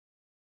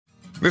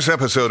This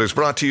episode is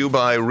brought to you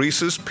by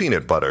Reese's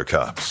Peanut Butter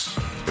Cups.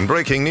 In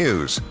breaking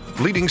news,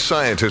 leading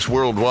scientists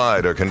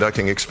worldwide are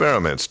conducting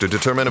experiments to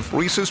determine if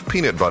Reese's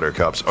Peanut Butter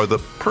Cups are the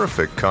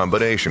perfect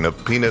combination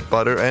of peanut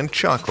butter and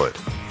chocolate.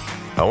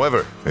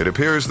 However, it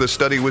appears the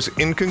study was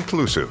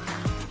inconclusive,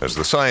 as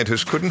the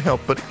scientists couldn't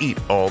help but eat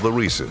all the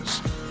Reese's.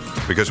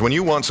 Because when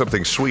you want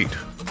something sweet,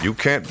 you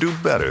can't do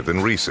better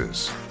than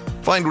Reese's.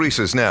 Find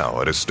Reese's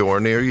now at a store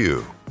near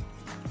you.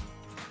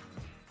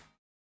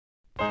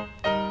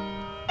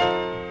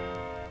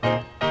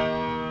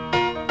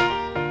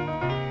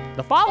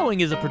 The following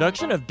is a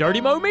production of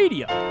Dirty Mo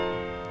Media.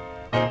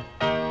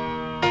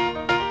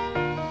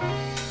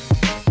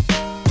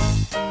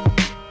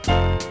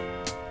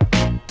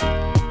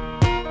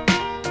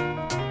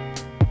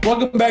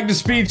 Welcome back to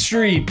Speed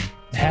Street.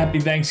 Happy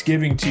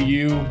Thanksgiving to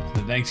you.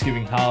 The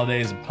Thanksgiving holiday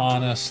is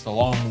upon us, the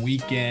long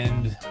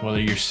weekend, whether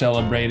you're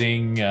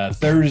celebrating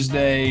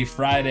Thursday,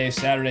 Friday,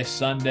 Saturday,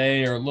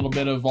 Sunday, or a little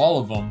bit of all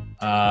of them.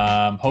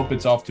 Hope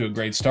it's off to a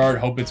great start.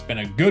 Hope it's been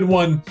a good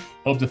one.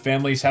 Hope the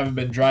families haven't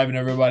been driving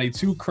everybody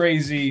too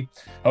crazy.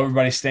 Hope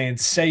everybody's staying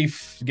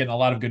safe, getting a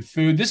lot of good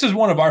food. This is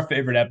one of our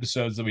favorite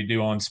episodes that we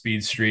do on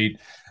Speed Street.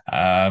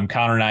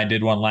 Connor and I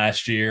did one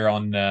last year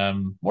on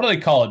what do they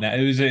call it now?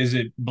 Is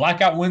it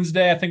Blackout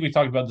Wednesday? I think we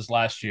talked about this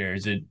last year.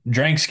 Is it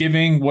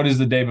Dranksgiving? What is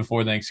the day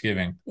before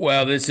Thanksgiving?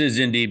 Well, this is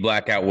indeed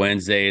Blackout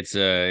Wednesday. It's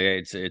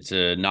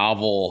a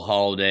novel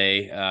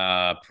holiday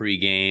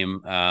pregame.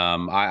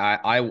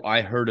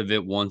 I heard of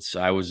it once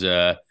I was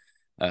an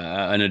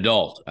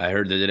adult. I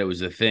heard that it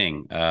was a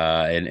thing.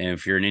 And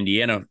if you're an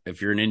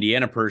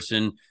Indiana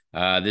person,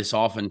 this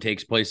often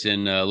takes place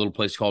in a little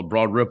place called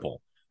Broad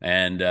Ripple.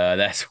 And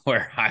that's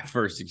where I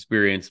first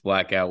experienced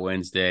Blackout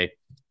Wednesday.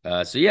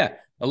 So, yeah,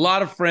 a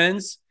lot of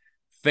friends,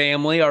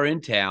 family are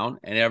in town,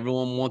 and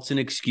everyone wants an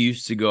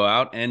excuse to go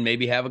out and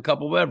maybe have a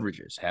couple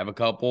beverages, have a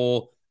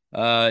couple,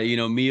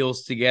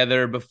 meals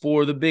together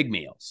before the big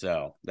meal.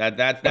 So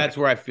that's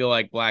where I feel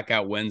like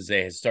Blackout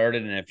Wednesday has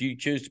started. And if you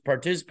choose to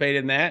participate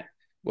in that,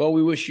 well,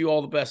 we wish you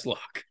all the best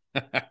luck.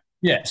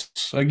 Yes.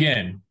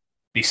 Again,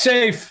 be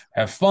safe,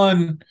 have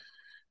fun.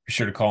 Be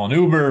sure to call an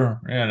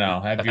Uber,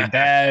 have your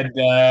dad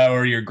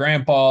or your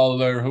grandpa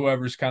or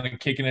whoever's kind of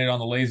kicking it on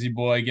the lazy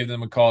boy, give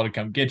them a call to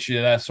come get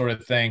you, that sort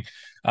of thing.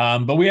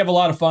 But we have a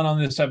lot of fun on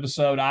this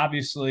episode.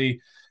 Obviously,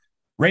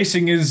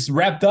 racing is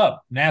wrapped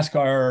up.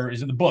 NASCAR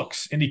is in the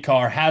books.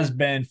 IndyCar has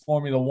been.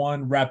 Formula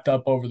One wrapped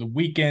up over the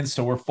weekend.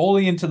 So we're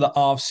fully into the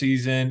off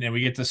season, and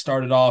we get to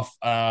start it off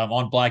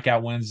on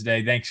Blackout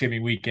Wednesday,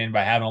 Thanksgiving weekend,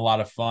 by having a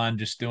lot of fun,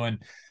 just doing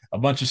a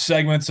bunch of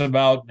segments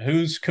about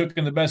who's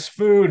cooking the best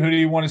food, who do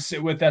you want to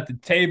sit with at the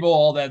table,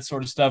 all that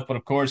sort of stuff. But,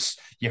 of course,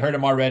 you heard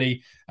him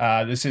already.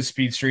 This is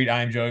Speed Street.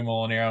 I am Joey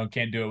Molinaro and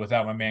can't do it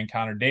without my man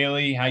Connor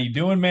Daly. How you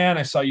doing, man?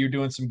 I saw you were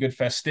doing some good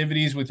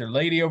festivities with your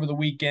lady over the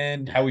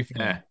weekend. How we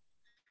feeling?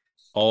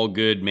 All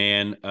good,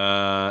 man.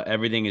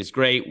 Everything is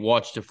great.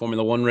 Watched a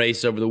Formula One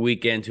race over the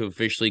weekend to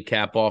officially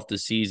cap off the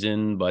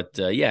season. But,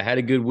 had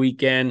a good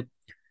weekend.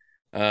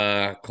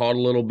 Caught a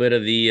little bit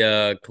of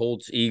the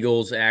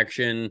Colts-Eagles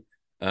action.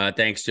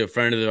 Thanks to a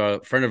friend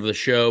of the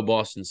show,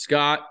 Boston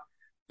Scott.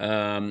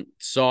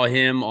 Saw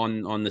him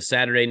on the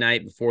Saturday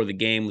night before the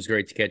game. It was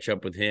great to catch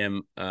up with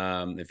him.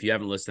 If you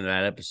haven't listened to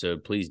that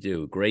episode, please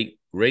do.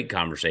 Great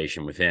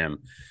conversation with him.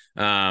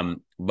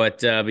 But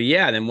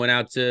then went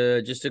out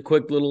to just a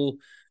quick little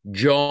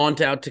jaunt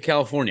out to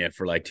California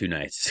for like 2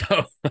 nights.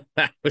 So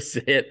that was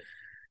it.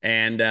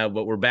 And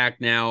but we're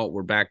back now.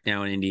 We're back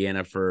now in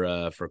Indiana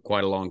for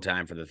quite a long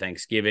time for the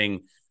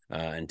Thanksgiving.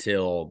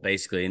 Until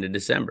basically into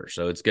December.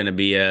 So it's going to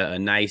be a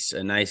nice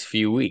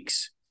few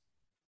weeks.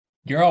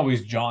 You're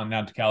always jaunting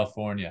out to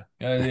California.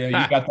 You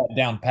got that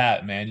down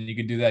pat, man. You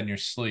can do that in your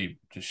sleep.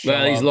 Just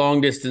these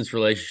long distance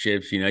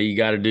relationships, you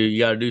got to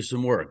do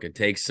some work. It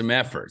takes some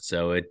effort.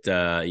 So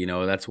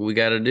that's what we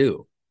got to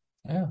do.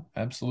 Yeah,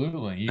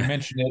 absolutely. You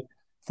mentioned it.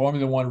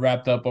 Formula One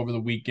wrapped up over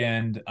the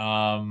weekend.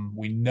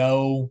 We've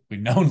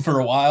known for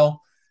a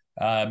while.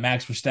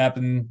 Max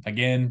Verstappen,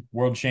 again,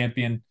 world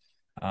champion.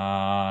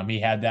 He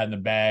had that in the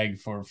bag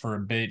for a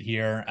bit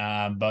here.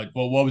 But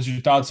what was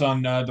your thoughts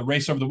on the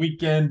race over the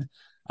weekend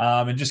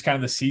and just kind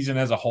of the season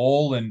as a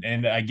whole? And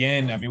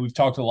again, I mean, we've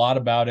talked a lot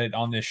about it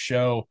on this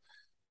show,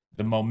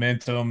 the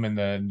momentum and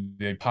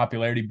the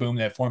popularity boom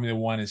that Formula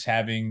One is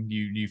having. Do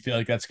you feel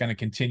like that's going to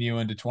continue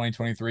into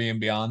 2023 and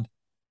beyond?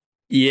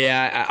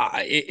 Yeah,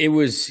 it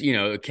was,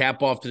 a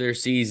cap off to their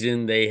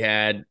season. They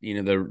had,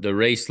 the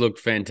race looked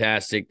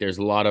fantastic. There's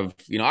a lot of,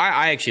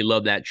 I actually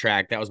love that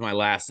track. That was my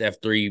last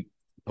F3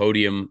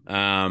 podium,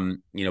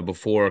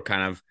 before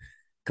kind of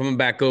coming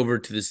back over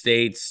to the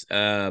States.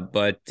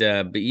 But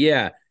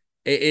yeah,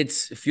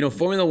 it's,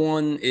 Formula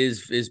One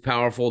is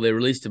powerful. They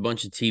released a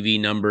bunch of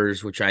TV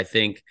numbers, which I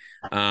think,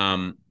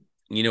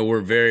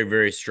 were very,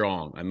 very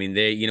strong. I mean,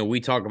 we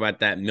talk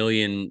about that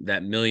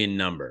million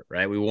number,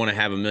 right? We want to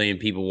have 1 million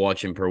people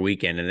watching per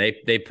weekend, and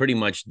they pretty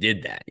much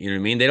did that. You know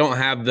what I mean? They don't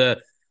have the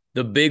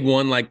big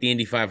one like the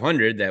Indy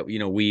 500 that,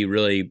 we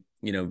really,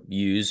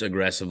 use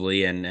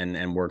aggressively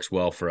and works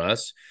well for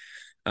us.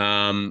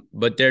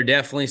 But they're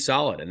definitely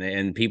solid,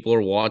 and people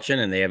are watching,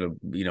 and they have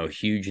a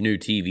huge new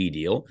TV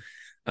deal.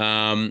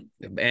 I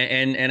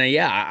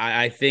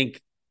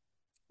think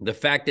the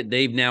fact that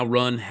they've now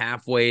run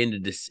halfway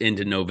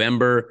into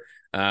November,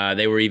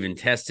 they were even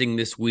testing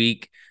this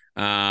week.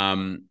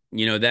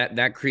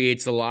 That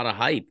creates a lot of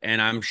hype,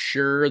 and I'm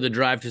sure the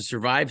Drive to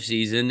Survive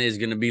season is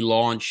going to be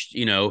launched,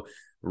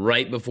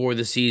 right before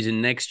the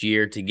season next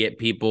year to get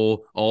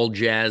people all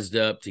jazzed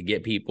up, to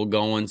get people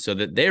going, so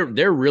that they're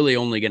really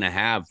only going to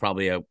have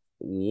probably a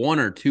 1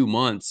 or 2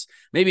 months,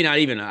 maybe not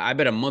even, I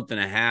bet a month and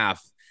a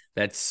half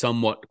that's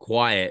somewhat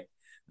quiet,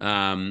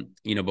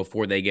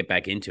 before they get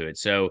back into it.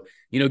 So,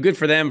 good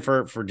for them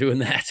for doing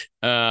that.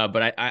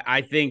 But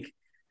I think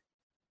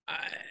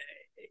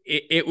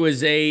it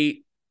was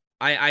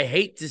I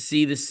hate to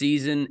see the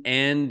season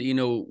end,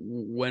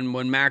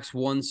 when Max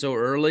won so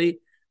early.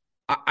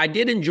 I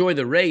did enjoy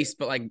the race,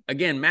 but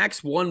again,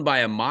 Max won by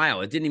a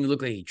mile. It didn't even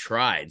look like he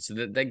tried. So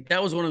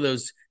that was one of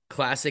those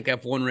classic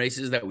F1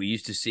 races that we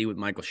used to see with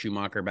Michael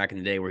Schumacher back in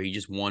the day, where he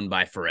just won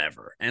by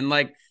forever. And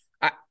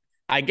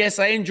I guess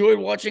I enjoyed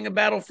watching a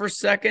battle for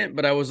second,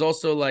 but I was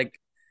also I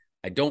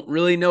don't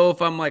really know if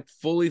I'm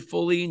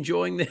fully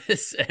enjoying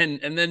this.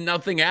 And then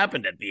nothing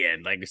happened at the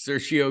end.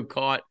 Sergio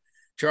caught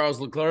Charles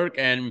Leclerc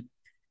and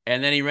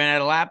then he ran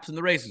out of laps and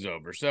the race was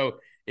over. So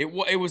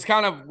it was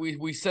kind of,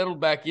 we settled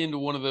back into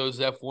one of those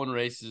F1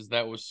 races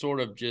that was sort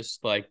of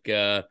just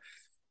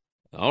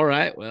all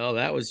right, well,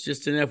 that was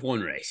just an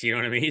F1 race. You know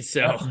what I mean?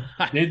 So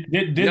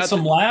did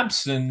some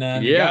laps, and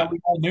the guy we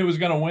all knew was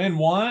going to win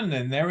won,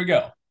 and there we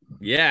go.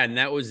 Yeah, and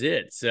that was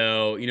it.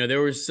 So,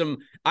 there was some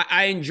 –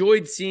 I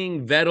enjoyed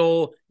seeing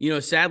Vettel.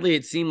 Sadly,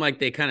 it seemed like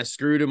they kind of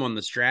screwed him on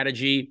the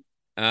strategy,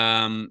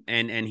 and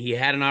he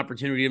had an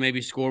opportunity to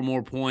maybe score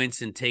more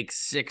points and take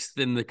 6th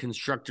in the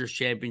Constructors'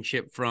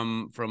 Championship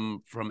from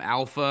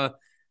Alpha,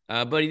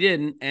 but he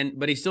didn't,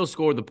 but he still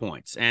scored the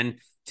points. And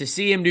to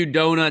see him do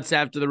donuts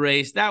after the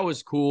race, that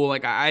was cool.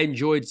 I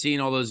enjoyed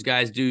seeing all those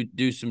guys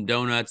do some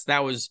donuts.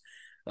 That was –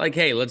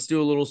 hey, let's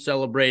do a little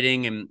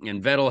celebrating,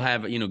 and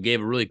Vettel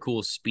gave a really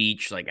cool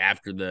speech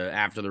after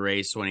the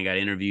race when he got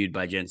interviewed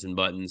by Jenson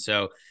Button.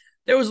 So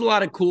there was a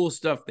lot of cool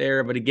stuff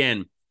there. But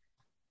again,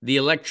 the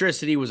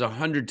electricity was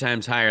 100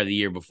 times higher the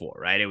year before,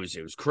 right? It was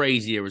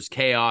crazy. There was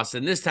chaos,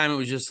 and this time it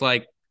was just all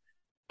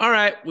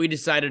right, we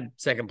decided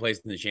second place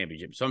in the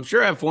championship. So I'm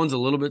sure F1's a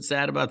little bit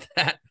sad about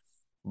that,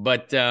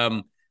 but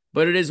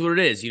it is what it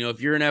is.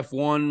 If you're an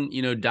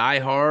F1, die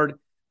hard.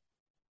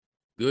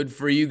 Good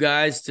for you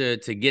guys to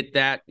get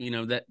that,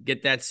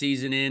 get that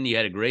season in. You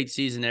had a great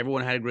season.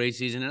 Everyone had a great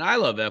season. And I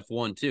love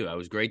F1 too. I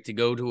was great to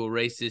go to a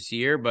race this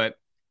year, but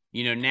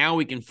now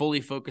we can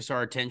fully focus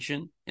our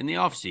attention in the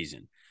off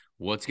season.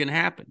 What's going to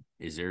happen?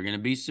 Is there going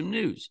to be some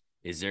news?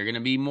 Is there going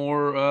to be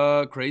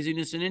more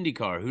craziness in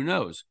IndyCar? Who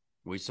knows?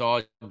 We saw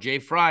Jay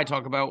Fry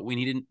talk about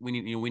we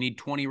need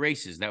 20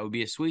 races. That would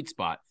be a sweet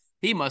spot.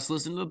 He must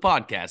listen to the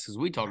podcast because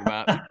we talk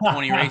about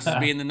 20 races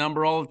being the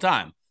number all the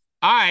time.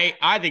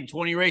 I think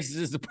 20 races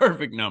is the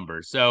perfect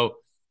number. So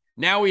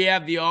now we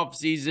have the off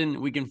season.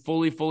 We can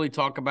fully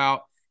talk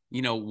about,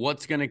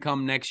 what's going to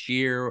come next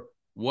year,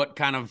 what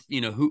kind of,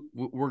 who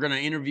we're going to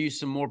interview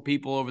some more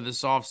people over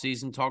this off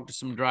season, talk to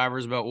some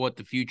drivers about what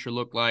the future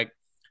looked like.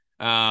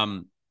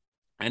 And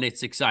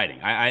it's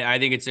exciting. I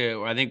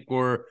think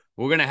we're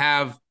going to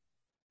have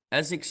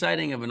as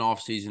exciting of an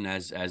off season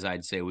as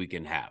I'd say we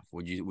can have.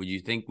 Would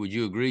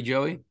you agree,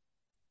 Joey?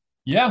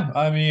 Yeah,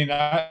 I mean,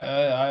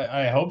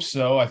 I hope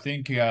so. I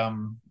think, I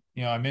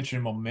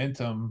mentioned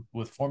momentum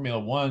with Formula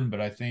One, but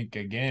I think,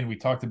 again, we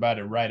talked about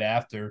it right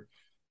after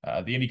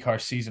the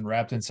IndyCar season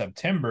wrapped in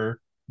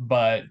September.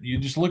 But you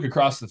just look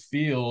across the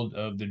field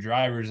of the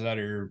drivers that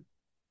are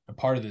a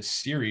part of this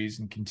series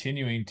and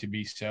continuing to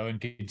be so and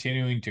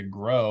continuing to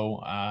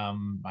grow.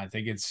 I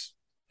think it's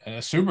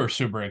a super,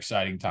 super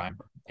exciting time,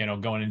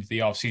 going into the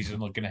offseason,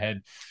 looking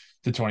ahead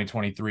to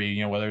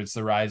 2023, whether it's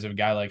the rise of a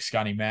guy like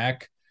Scotty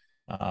Mack,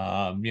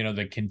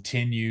 the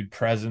continued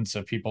presence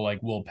of people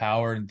like Will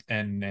Power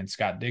and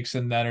Scott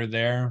Dixon that are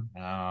there.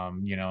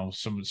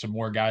 Some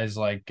more guys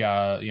like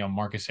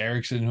Marcus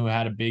Ericsson, who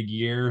had a big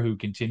year, who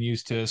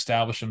continues to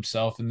establish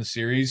himself in the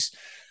series.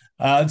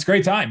 It's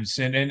great times,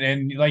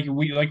 and like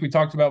we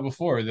talked about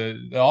before,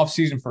 the off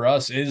season for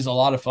us is a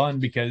lot of fun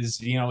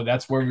because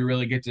that's where we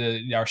really get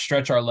to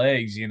stretch our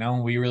legs.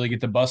 We really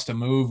get to bust a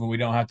move, and we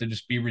don't have to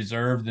just be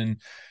reserved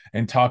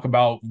and talk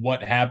about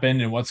what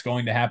happened and what's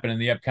going to happen in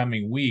the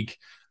upcoming week.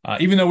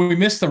 Even though we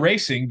missed the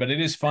racing, but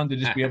it is fun to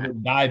just be able to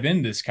dive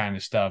in this kind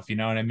of stuff. You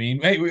know what I mean?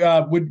 Hey,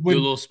 would do a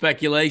little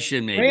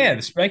speculation, maybe. Yeah,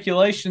 the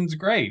speculation's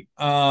great.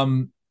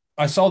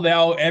 I saw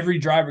every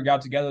driver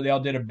got together. They all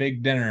did a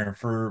big dinner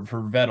for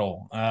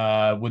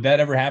Vettel. Would that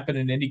ever happen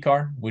in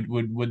IndyCar?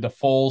 Would the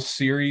full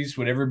series?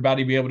 Would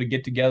everybody be able to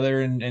get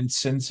together and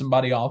send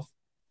somebody off?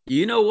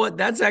 You know what?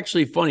 That's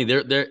actually funny.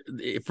 There.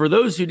 For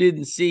those who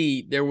didn't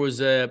see, there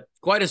was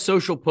quite a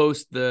social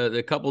post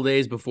the couple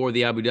days before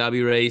the Abu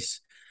Dhabi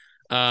race.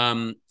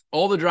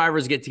 All the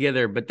drivers get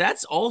together, but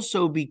that's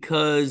also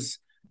because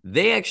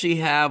they actually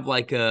have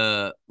like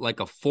a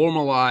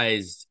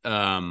formalized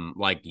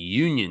like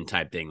union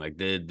type thing, like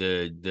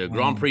the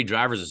Grand Prix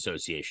Drivers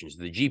Associations,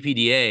 the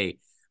GPDA,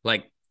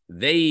 like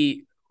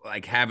they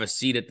like have a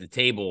seat at the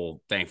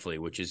table, thankfully,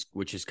 which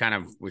is kind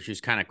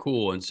of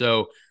cool. And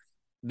so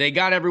they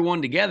got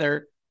everyone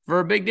together for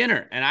a big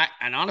dinner.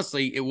 And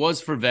honestly, it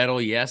was for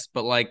Vettel, yes,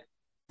 but like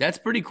that's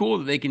pretty cool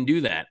that they can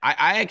do that.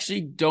 I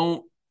actually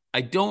don't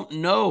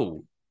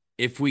know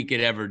if we could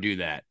ever do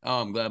that.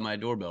 Oh, I'm glad my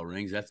doorbell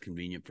rings. That's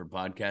convenient for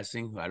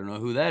podcasting. I don't know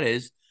who that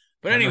is.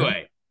 But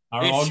anyway,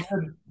 all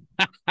good.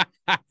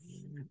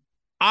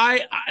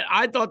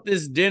 I thought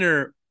this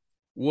dinner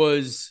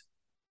was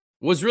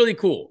really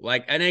cool.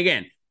 Like, and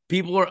again,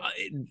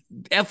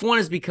 F1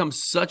 has become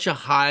such a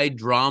high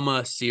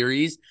drama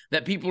series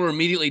that people are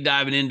immediately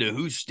diving into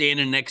who's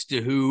standing next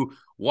to who,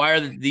 why are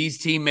these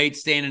teammates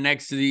standing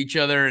next to each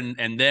other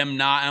and them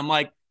not. And I'm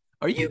like,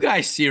 are you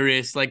guys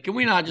serious? Like, can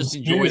we not just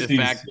enjoy the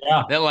fact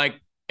that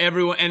like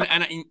everyone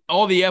and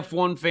all the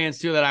F1 fans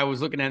too that I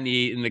was looking at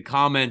in the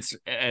comments,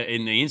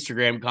 in the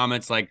Instagram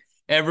comments, like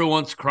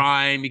everyone's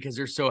crying because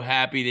they're so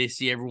happy they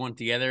see everyone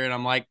together. And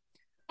I'm like,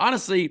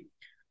 honestly,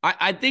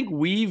 I think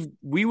we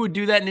would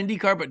do that in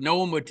IndyCar, but no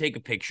one would take a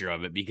picture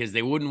of it because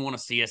they wouldn't want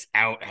to see us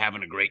out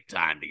having a great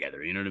time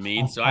together. You know what I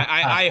mean? So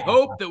I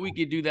hope that we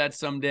could do that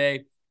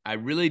someday. I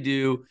really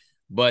do.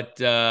 But,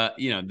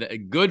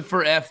 good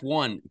for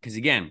F1 because,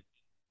 again,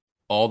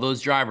 all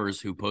those drivers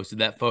who posted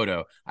that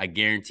photo, I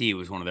guarantee it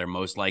was one of their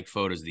most liked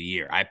photos of the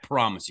year. I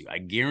promise you. I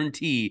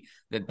guarantee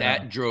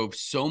that drove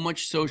so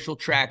much social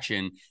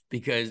attraction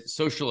because,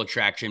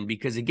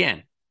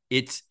 again,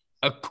 it's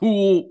a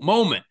cool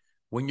moment.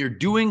 When you're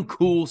doing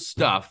cool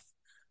stuff,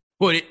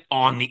 put it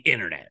on the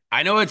internet.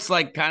 I know it's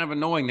like kind of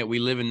annoying that we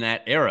live in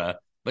that era,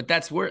 but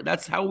that's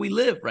how we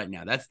live right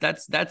now.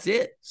 That's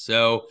it.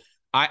 So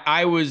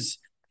I was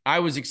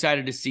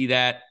excited to see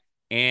that.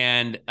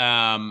 And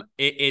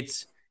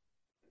it's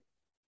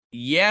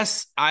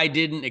yes, I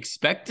didn't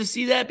expect to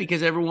see that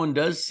because everyone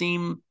does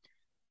seem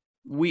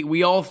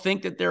we all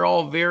think that they're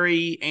all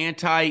very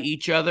anti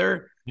each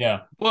other.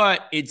 Yeah.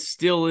 But it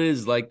still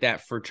is like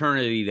that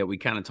fraternity that we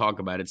kind of talk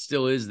about. It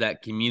still is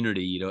that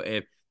community. You know,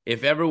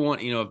 if everyone,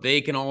 if they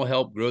can all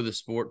help grow the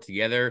sport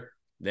together,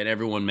 then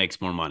everyone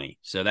makes more money.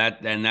 So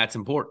that's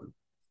important.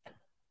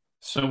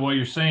 So what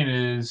you're saying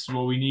is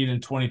what we need in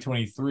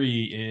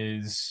 2023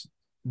 is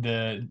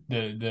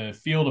the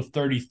field of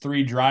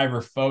 33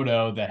 driver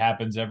photo that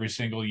happens every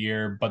single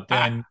year. But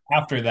then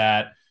after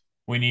that,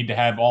 we need to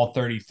have all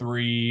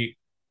 33,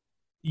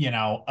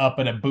 up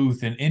at a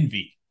booth in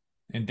Envy.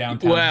 In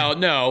downtown. Well,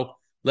 no.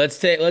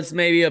 Let's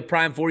maybe a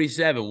Prime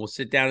 47. We'll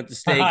sit down at the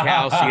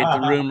steakhouse, get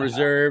the room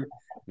reserved.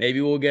 Maybe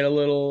we'll get a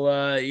little,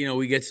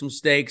 we get some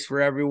steaks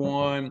for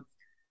everyone.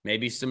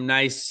 Maybe some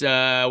nice.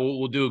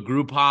 We'll do a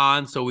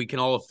Groupon so we can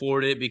all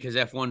afford it because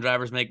F1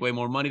 drivers make way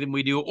more money than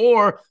we do.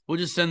 Or we'll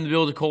just send the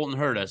bill to Colton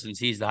Herta since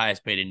he's the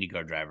highest paid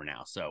IndyCar driver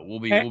now. So we'll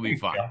be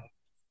fine.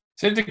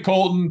 Send it to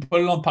Colton,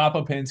 put it on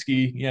Papa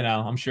Penske.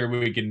 I'm sure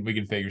we can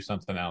figure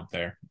something out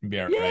there and be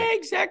all right. Yeah,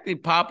 exactly.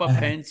 Papa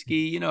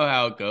Penske, you know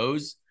how it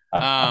goes.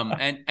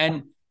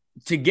 And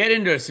to get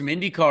into some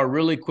IndyCar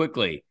really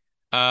quickly,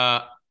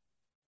 Ganassi,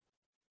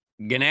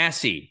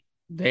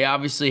 they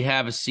obviously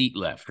have a seat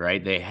left,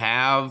 right? They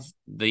have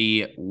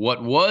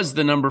what was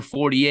the number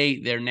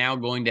 48. They're now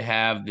going to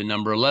have the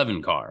number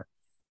 11 car.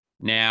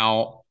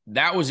 Now,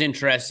 that was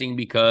interesting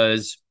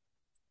because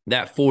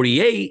that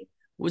 48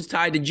 was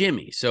tied to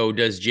Jimmy. So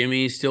does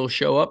Jimmy still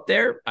show up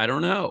there? I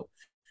don't know.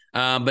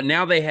 But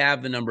now they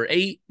have the number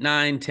 8,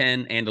 9,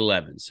 10, and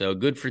 11. So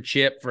good for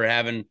Chip for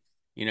having,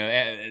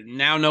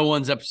 now no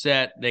one's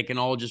upset. They can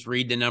all just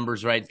read the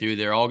numbers right through.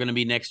 They're all going to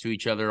be next to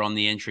each other on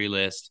the entry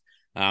list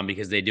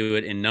because they do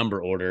it in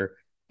number order.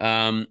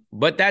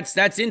 But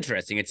that's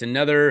interesting. It's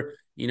another,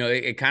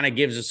 it kind of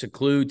gives us a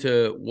clue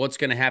to what's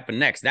going to happen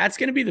next. That's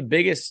going to be the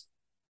biggest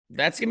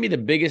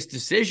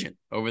decision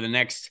over the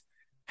next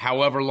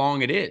however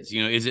long it is.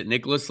 Is it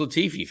Nicholas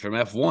Latifi from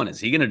F1? Is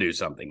he going to do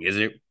something? Is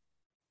it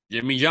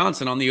Jimmy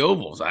Johnson on the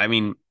ovals? I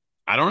mean,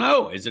 I don't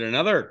know. Is it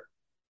another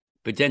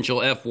potential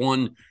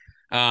F1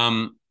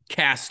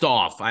 cast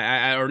off?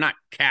 Or not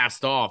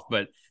cast off,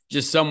 but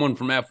just someone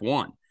from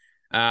F1.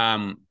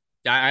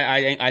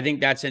 I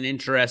think that's an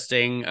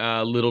interesting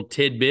little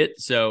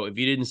tidbit. So if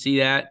you didn't see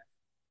that,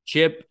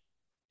 Chip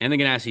and the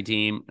Ganassi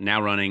team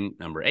now running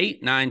number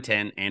 8, 9,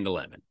 10, and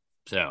 11.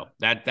 So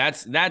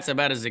that's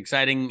about as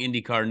exciting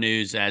IndyCar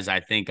news as I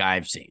think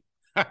I've seen.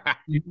 Do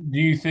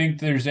you think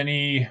there's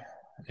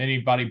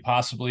anybody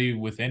possibly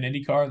within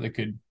IndyCar that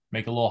could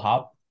make a little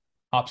hop,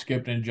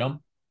 skip, and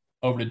jump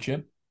over to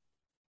Chip?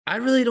 I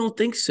really don't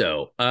think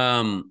so.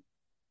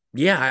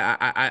 Yeah,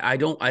 I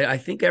don't. I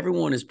think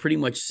everyone is pretty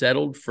much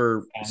settled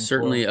for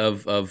certainly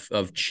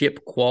of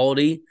Chip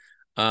quality.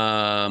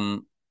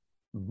 But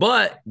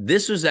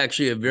this was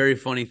actually a very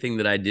funny thing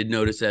that I did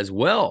notice as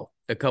well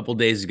a couple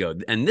days ago,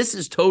 and this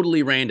is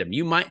totally random.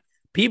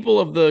 People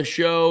of the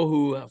show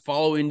who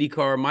follow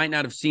IndyCar might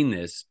not have seen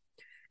this,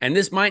 and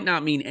this might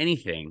not mean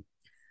anything,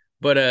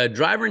 but a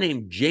driver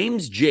named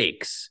James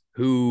Jakes,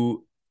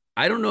 who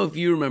I don't know if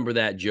you remember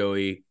that,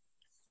 Joey,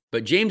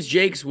 but James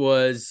Jakes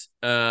was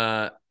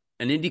an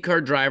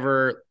IndyCar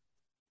driver,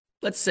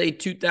 let's say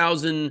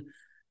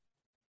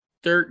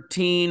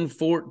 2013,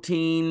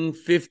 14,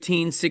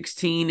 15,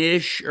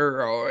 16-ish,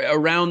 or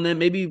around then,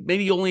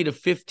 maybe only to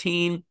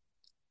 15.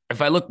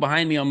 If I look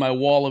behind me on my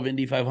wall of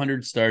Indy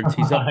 500 starts,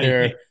 he's up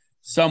there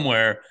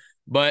somewhere.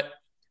 But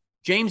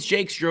James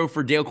Jakes drove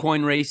for Dale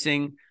Coyne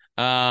Racing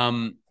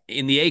in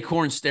the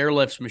Acorn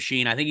Stairlifts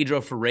machine. I think he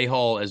drove for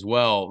Rahal as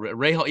well.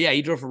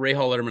 He drove for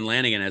Rahal Letterman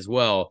Lanigan as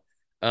well.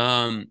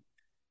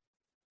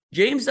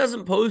 James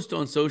doesn't post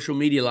on social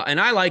media a lot, and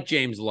I like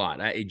James a lot.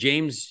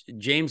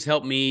 James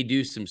helped me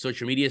do some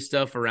social media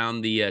stuff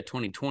around the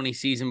 2020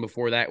 season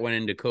before that went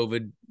into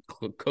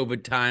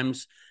COVID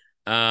times.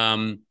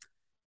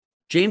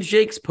 James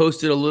Jakes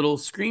posted a little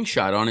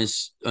screenshot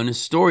on his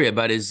story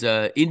about his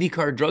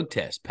IndyCar drug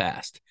test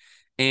passed,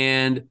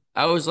 and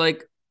I was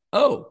like,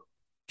 "Oh,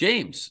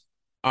 James,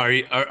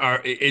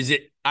 is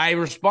it?" I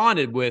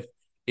responded with,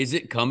 "Is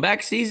it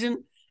comeback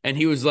season?" And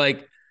he was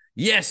like,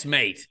 "Yes,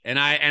 mate." And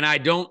I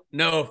don't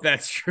know if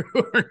that's true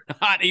or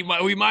not.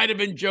 We might have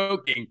been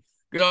joking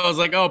because I was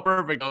like, "Oh,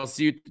 perfect, I'll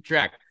see you at the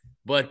track."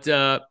 But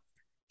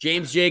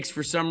James Jakes,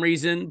 for some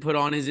reason, put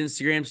on his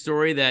Instagram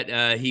story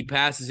that he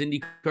passed his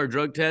IndyCar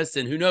drug test,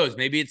 and who knows,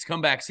 maybe it's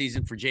comeback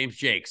season for James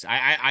Jakes.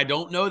 I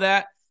don't know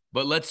that,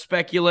 but let's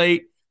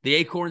speculate. The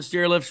Acorn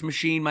Stairlifts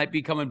machine might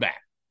be coming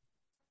back.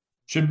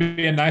 Should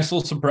be a nice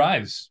little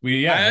surprise.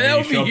 That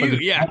would be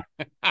huge. Yeah.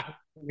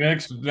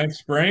 Next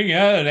spring,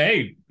 yeah. And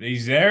hey,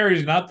 he's there,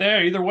 he's not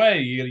there. Either way,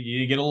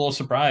 you get a little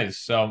surprise.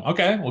 So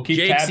okay, we'll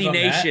keep tabs on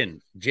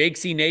Nation.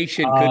 Jakesy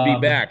Nation could be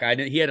back.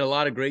 He had a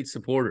lot of great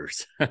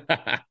supporters.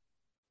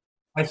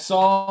 I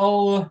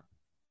saw,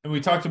 and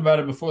we talked about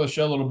it before the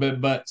show a little bit,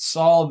 but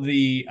saw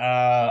the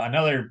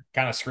another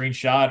kind of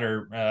screenshot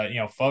or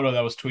photo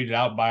that was tweeted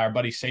out by our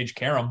buddy Sage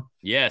Karam.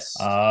 Yes,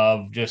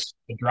 of just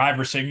the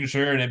driver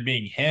signature and it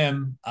being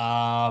him.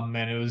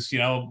 And it was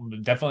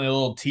definitely a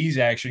little tease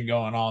action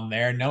going on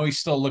there. Now he's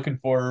still looking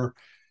for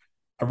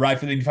a ride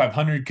for the Indy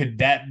 500. Could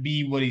that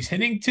be what he's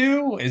hinting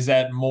to? Is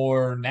that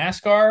more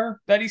NASCAR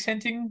that he's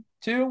hinting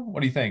to?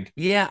 What do you think?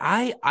 Yeah,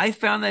 I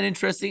found that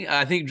interesting.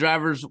 I think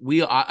drivers,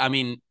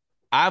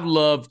 I've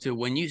loved to,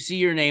 when you see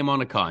your name on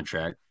a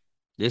contract,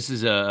 this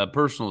is a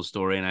personal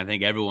story, and I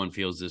think everyone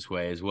feels this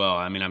way as well.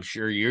 I mean, I'm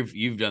sure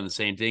you've done the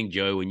same thing,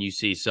 Joey, when you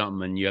see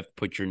something and you have to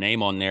put your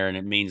name on there and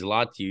it means a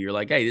lot to you. You're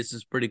like, hey, this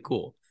is pretty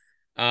cool.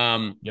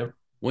 Yep.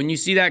 When you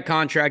see that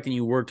contract and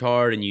you worked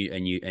hard and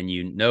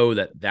you know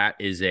that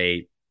is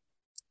a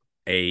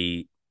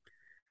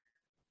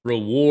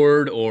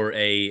reward or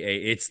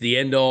it's the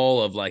end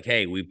all of like,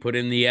 hey, we put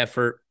in the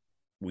effort,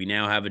 we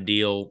now have a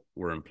deal,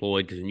 we're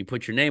employed. Because when you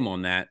put your name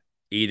on that,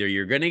 either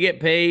you're going to get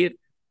paid,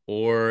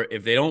 or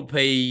if they don't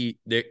pay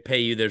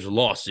you, there's a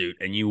lawsuit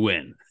and you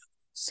win.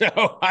 So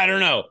I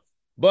don't know.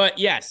 But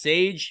yeah,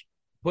 Sage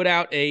put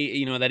out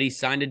that he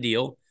signed a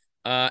deal.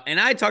 And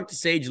I talked to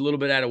Sage a little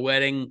bit at a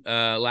wedding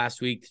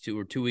last week,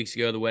 2 weeks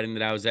ago, the wedding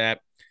that I was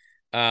at.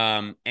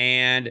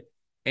 And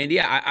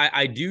yeah,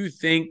 I do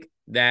think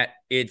that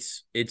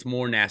it's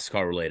more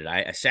NASCAR related.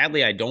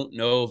 Sadly, I don't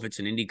know if it's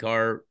an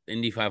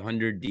Indy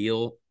 500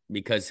 deal,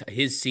 because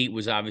his seat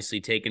was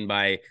obviously taken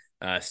by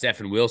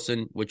Stefan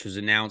Wilson, which was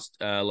announced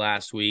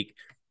last week.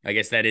 I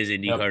guess that is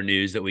IndyCar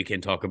news that we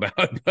can talk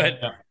about. But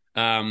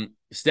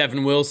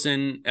Stefan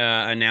Wilson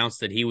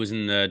announced that he was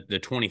in the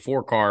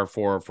 24 car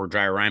for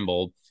Dry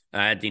Reinbold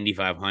at the Indy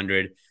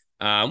 500,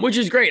 which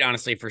is great,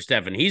 honestly, for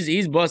Stefan.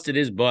 He's busted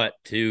his butt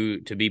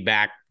to be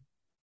back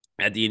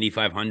at the Indy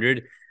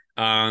 500.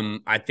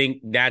 I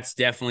think that's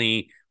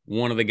definitely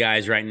one of the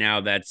guys right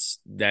now that's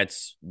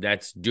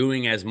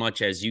doing as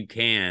much as you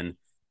can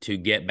to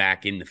get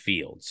back in the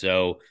field.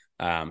 So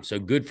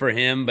good for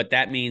him, but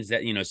that means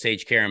that,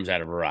 Sage Karam's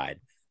out of a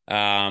ride.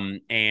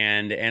 And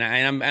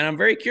I'm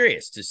very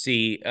curious to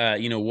see,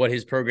 what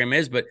his program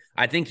is, but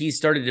I think he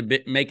started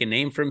to make a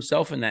name for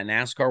himself in that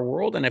NASCAR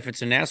world. And if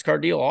it's a NASCAR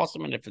deal,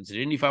 awesome. And if it's an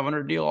Indy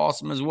 500 deal,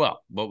 awesome as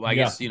well. But I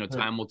guess,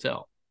 time will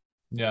tell.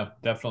 Yeah,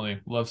 definitely.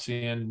 Love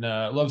seeing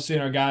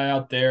our guy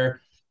out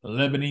there,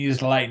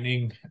 Lebanese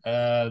Lightning,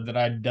 that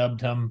I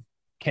dubbed him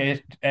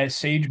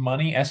Sage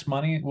Money, S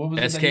Money. What was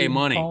it? SK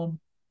Money.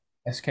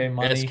 SK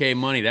Money. SK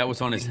Money. That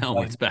was on his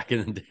helmets back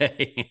in the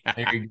day.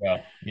 There you go.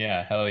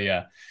 Yeah, hell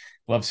yeah.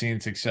 Love seeing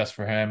success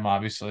for him,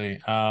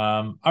 obviously.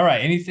 All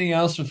right. Anything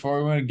else before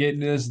we want to get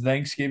into this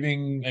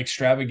Thanksgiving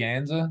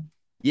extravaganza?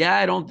 Yeah,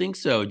 I don't think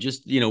so.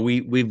 Just,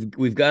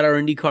 we've got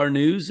our IndyCar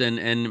news,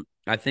 and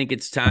I think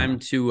it's time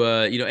to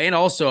and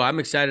also I'm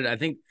excited. I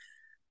think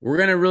we're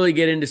going to really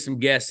get into some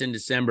guests in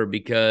December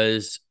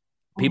because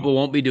people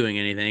won't be doing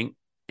anything.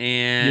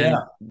 And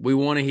we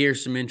want to hear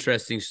some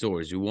interesting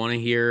stories. We want to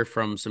hear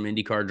from some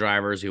IndyCar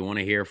drivers. We want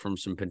to hear from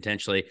some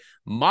potentially.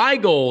 My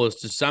goal is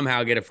to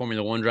somehow get a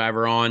Formula One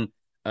driver on.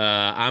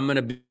 I'm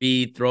going to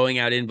be throwing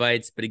out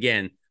invites. But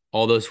again,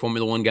 all those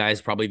Formula One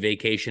guys probably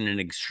vacation in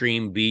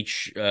extreme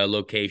beach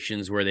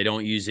locations where they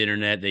don't use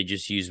internet. They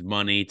just use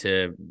money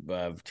to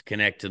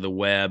connect to the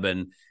web.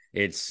 And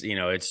it's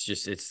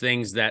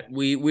things that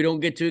we don't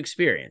get to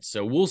experience.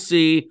 So we'll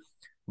see.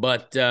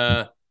 But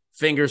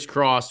fingers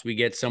crossed we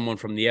get someone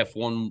from the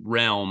F1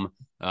 realm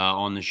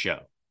on the show.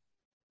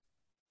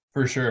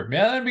 For sure.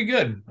 Yeah, that'd be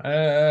good.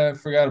 I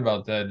forgot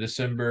about that.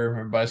 December,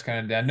 everybody's kind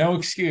of down. No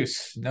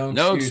excuse. No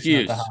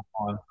excuse. Not to hop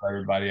on for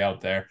everybody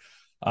out there.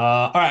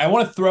 All right, I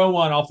want to throw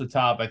one off the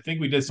top. I think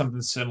we did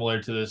something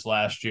similar to this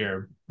last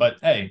year. But,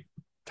 hey,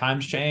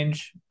 times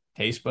change.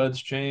 Taste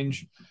buds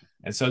change.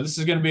 And so this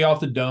is going to be off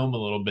the dome a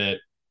little bit.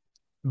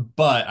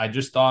 But I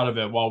just thought of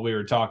it while we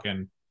were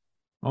talking.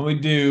 When we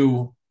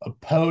do a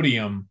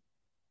podium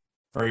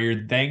for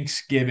your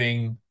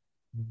Thanksgiving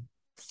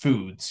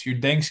foods, your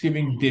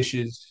Thanksgiving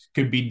dishes,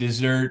 could be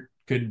dessert,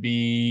 could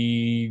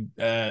be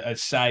a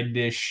side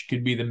dish,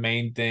 could be the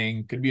main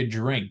thing, could be a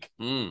drink.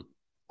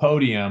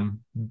 Podium.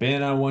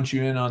 Ben, I want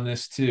you in on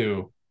this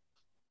too.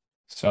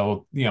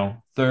 So,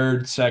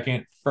 third,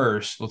 second,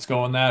 first. Let's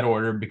go in that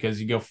order because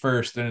you go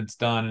first, then it's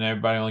done, and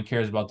everybody only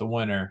cares about the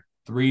winner.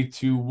 3,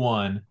 2,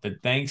 1. The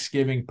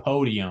Thanksgiving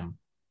podium.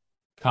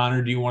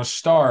 Connor, do you want to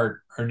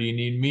start, or do you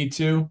need me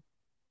to?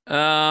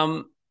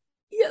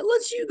 Yeah,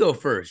 let's you go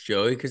first,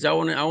 Joey, because I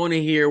want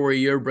to hear where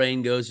your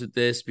brain goes with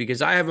this,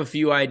 because I have a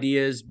few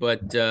ideas,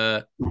 but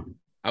I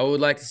would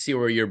like to see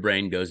where your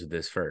brain goes with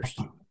this first.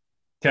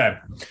 Okay.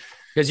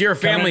 Because you're a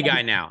family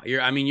guy now.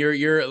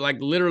 You're like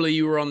literally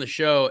you were on the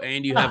show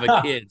and you have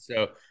a kid,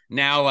 so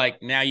now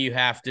you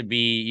have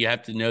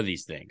to know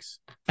these things.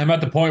 I'm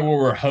at the point where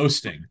we're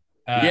hosting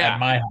at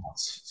my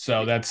house,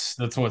 so that's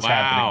what's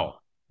happening.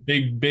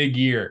 Big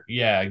year,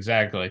 yeah,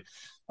 exactly.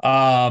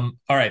 All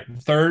right,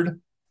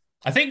 third.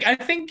 I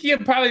think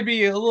you'd probably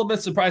be a little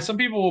bit surprised. Some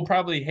people will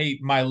probably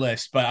hate my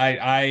list, but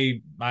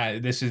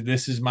this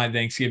is my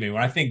Thanksgiving.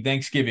 When I think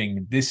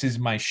Thanksgiving, this is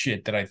my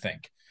shit that I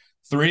think.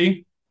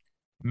 3,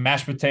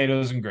 mashed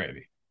potatoes and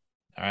gravy.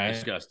 All right,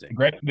 disgusting.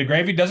 The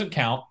gravy doesn't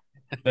count.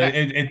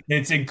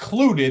 It's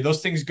included.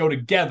 Those things go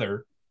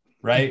together,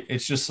 right?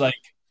 It's just like,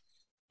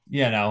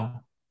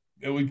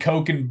 it would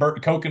Coke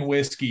and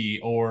whiskey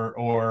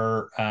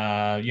or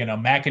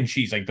mac and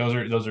cheese. Like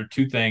those are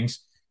two things.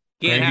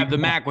 Can't Gravy, have the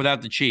mac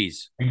without the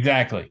cheese.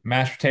 Exactly.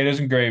 Mashed potatoes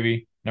and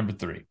gravy. Number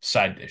 3,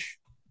 side dish.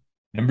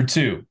 Number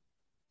 2,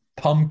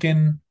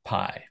 pumpkin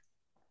pie.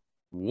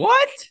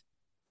 What?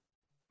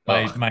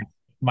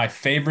 My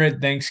favorite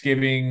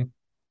Thanksgiving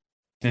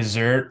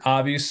dessert,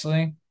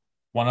 obviously.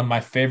 One of my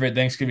favorite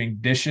Thanksgiving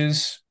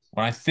dishes.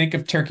 When I think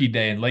of Turkey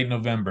Day in late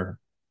November,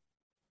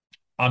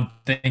 I'm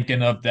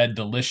thinking of that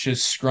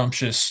delicious,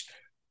 scrumptious,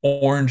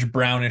 orange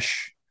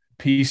brownish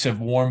piece of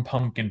warm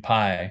pumpkin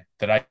pie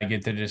that I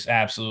get to just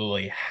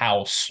absolutely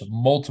house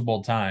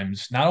multiple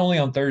times, not only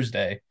on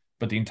Thursday,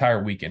 but the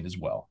entire weekend as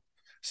well.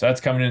 So that's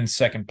coming in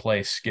second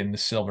place, getting the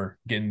silver,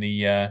 getting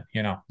the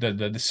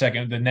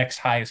the next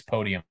highest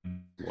podium.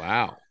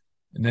 Wow.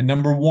 And then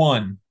number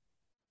 1,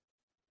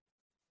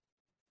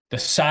 the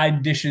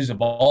side dishes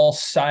of all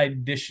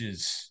side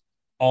dishes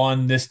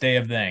on this day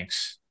of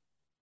thanks.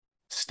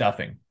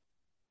 Stuffing.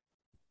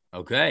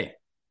 Okay.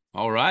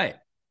 All right.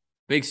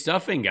 Big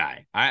stuffing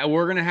guy.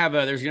 We're gonna have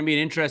there's gonna be an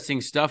interesting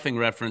stuffing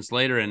reference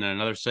later in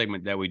another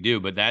segment that we do,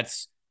 but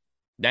that's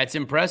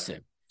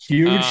impressive.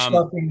 Huge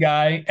stuffing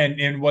guy.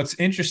 And what's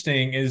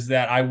interesting is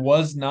that I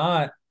was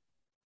not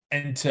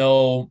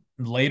until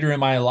later in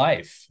my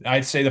life.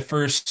 I'd say the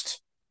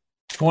first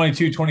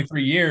 22,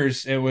 23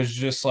 years, it was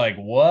just like,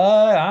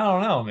 what? I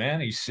don't know, man.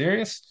 Are you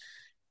serious?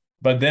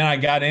 But then I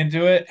got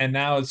into it, and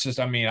now it's just,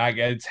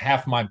 it's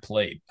half my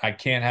plate. I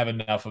can't have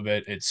enough of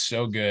it. It's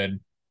so good.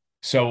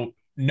 So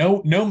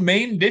no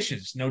main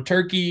dishes, no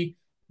turkey,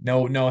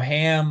 no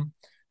ham,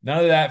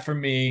 none of that for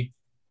me.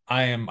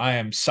 I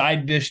am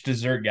side dish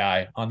dessert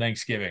guy on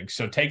Thanksgiving.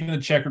 So taking the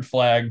checkered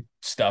flag,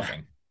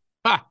 stuffing.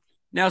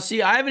 Now,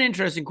 see, I have an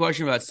interesting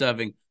question about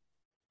stuffing.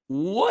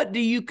 What do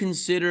you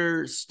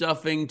consider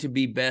stuffing to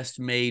be best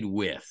made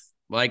with?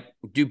 Like,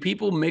 do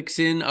people mix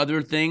in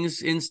other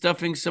things in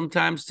stuffing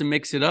sometimes to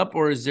mix it up,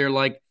 or is there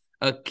like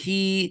a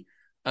key?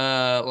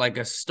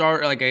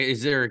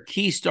 Is there a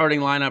key starting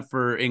lineup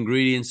for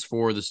ingredients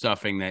for the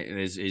stuffing that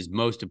is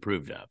most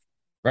approved of?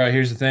 Right.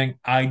 Here's the thing.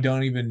 I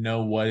don't even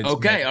know what it's.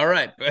 Okay. All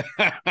right.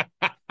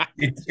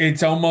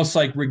 It's almost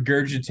like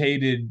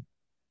regurgitated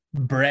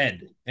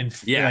bread. And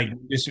like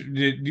just,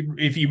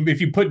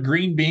 if you put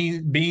green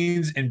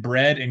beans and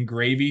bread and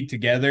gravy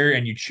together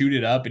and you chewed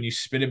it up and you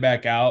spit it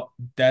back out,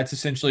 that's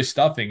essentially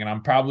stuffing. And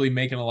I'm probably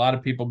making a lot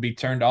of people be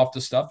turned off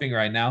to stuffing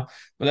right now,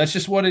 but that's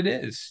just what it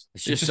is.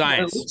 It's just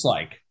science. What it looks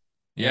like.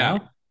 Yeah,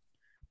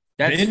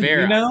 that's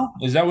fair.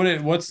 Is that what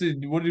it? What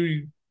do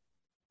you?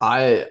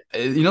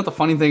 The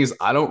funny thing is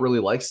I don't really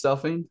like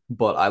stuffing,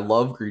 but I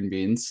love green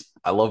beans.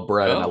 I love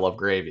bread and I love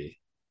gravy.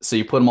 So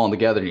you put them all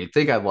together and you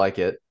think I'd like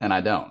it, and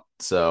I don't.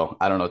 So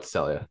I don't know what to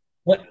tell you.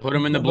 Put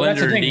them in the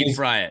blender and deep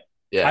fry it.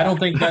 Yeah. I don't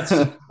think that's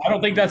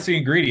the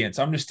ingredients.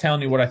 I'm just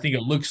telling you what I think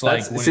it looks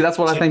like. That's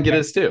what I think it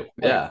is too.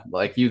 Yeah.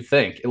 Like you'd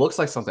think. It looks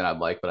like something I'd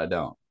like, but I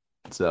don't.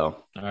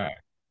 So all right.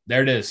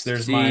 There it is.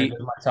 There's my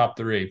top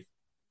three.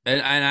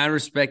 And I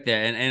respect that.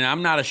 And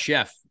I'm not a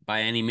chef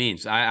by any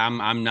means.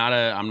 I'm not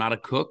a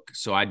cook,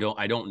 so I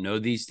don't know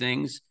these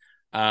things.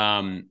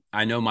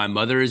 I know my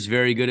mother is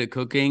very good at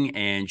cooking,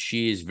 and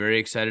she is very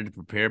excited to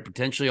prepare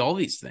potentially all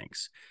these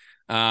things.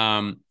 But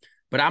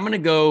I'm going to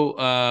go,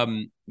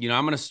 I'm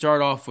going to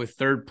start off with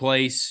third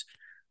place.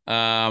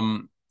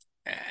 And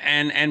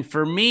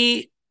for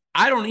me,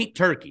 I don't eat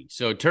turkey.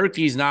 So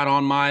turkey's not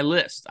on my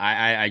list.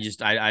 I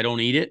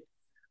don't eat it.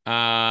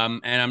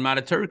 And I'm not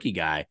a turkey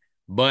guy,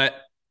 but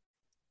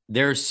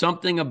there's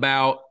something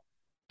about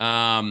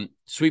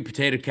sweet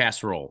potato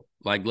casserole.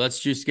 Like, let's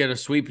just get a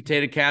sweet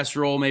potato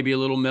casserole, maybe a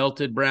little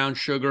melted brown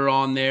sugar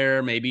on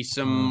there, maybe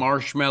some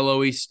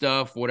marshmallowy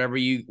stuff, whatever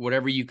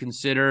you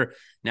consider.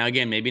 Now,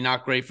 again, maybe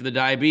not great for the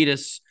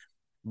diabetes,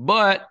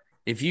 but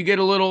if you get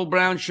a little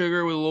brown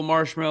sugar with a little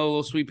marshmallow, a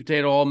little sweet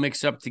potato all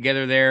mixed up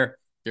together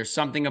there's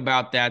something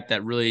about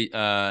that really,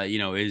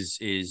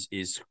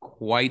 is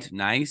quite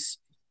nice.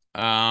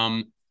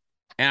 And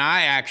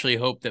I actually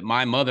hope that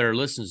my mother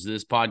listens to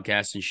this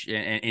podcast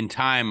in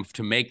time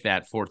to make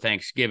that for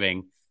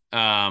Thanksgiving.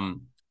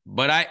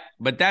 But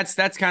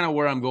that's kind of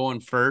where I'm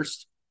going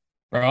first.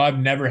 Bro, I've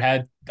never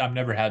had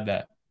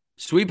that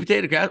Sweet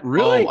potato casserole.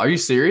 Really? Oh, are you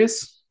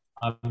serious?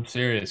 I'm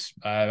serious.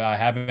 I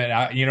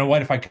haven't. You know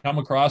what? If I come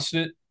across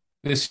it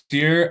this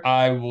year,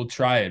 I will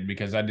try it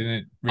because I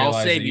didn't realize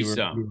I'll save that you were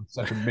some.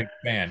 such a big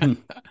fan.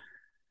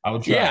 I will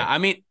try. Yeah, it. I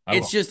mean,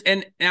 it's just,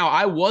 and now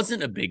I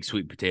wasn't a big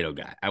sweet potato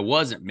guy. I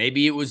wasn't.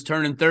 Maybe it was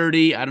turning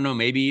 30. I don't know.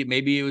 Maybe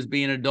it was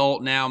being an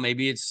adult now.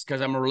 Maybe it's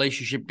because I'm a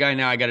relationship guy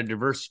now. I got to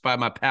diversify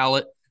my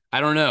palate. I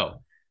don't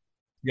know.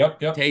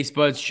 Yep. Taste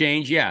buds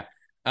change. Yeah.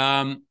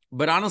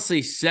 But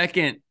honestly,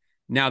 second.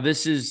 Now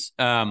this is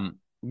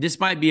this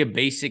might be a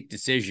basic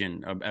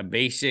decision, a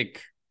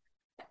basic.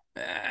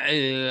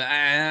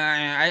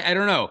 I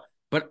don't know,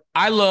 but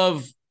I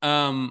love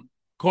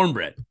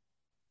cornbread.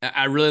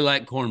 I really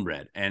like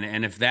cornbread,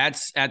 and if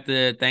that's at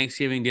the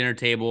Thanksgiving dinner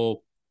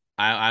table,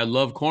 I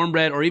love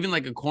cornbread, or even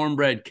like a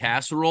cornbread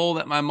casserole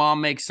that my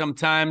mom makes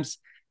sometimes.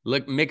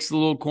 Look, mix a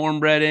little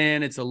cornbread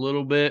in; it's a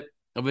little bit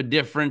of a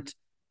different.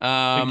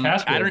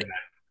 I don't.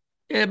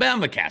 Yeah, but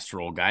I'm a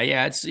casserole guy.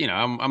 Yeah, it's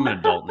I'm an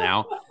adult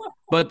now,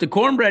 but the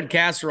cornbread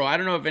casserole, I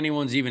don't know if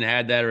anyone's even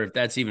had that or if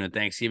that's even a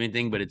Thanksgiving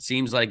thing, but it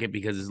seems like it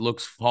because it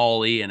looks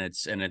fall-y and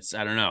it's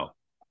I don't know,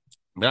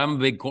 but I'm a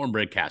big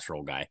cornbread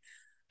casserole guy.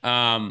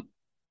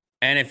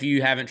 And if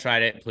you haven't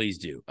tried it, please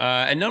do.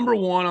 And number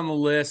one on the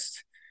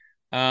list,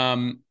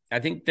 I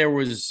think there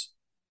was,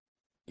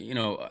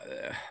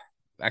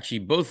 actually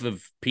both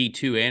of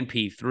P2 and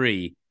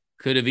P3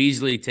 could have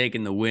easily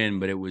taken the win,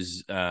 but it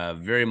was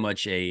very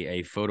much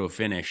a photo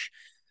finish.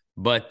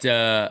 But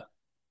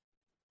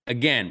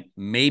again,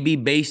 maybe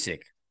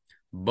basic,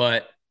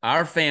 but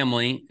our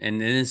family, and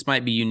this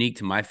might be unique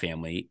to my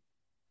family,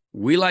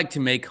 we like to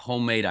make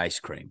homemade ice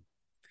cream.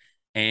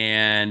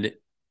 And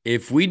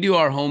if we do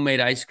our homemade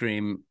ice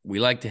cream, we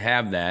like to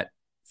have that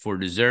for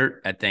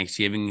dessert at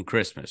Thanksgiving and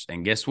Christmas.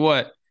 And guess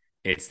what?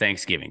 It's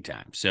Thanksgiving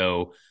time.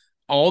 So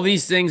all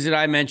these things that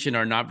I mentioned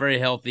are not very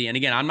healthy. And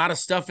again, I'm not a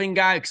stuffing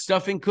guy.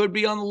 Stuffing could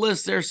be on the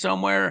list there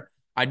somewhere.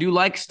 I do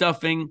like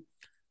stuffing,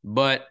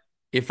 but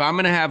if I'm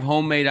going to have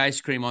homemade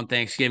ice cream on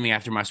Thanksgiving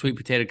after my sweet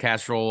potato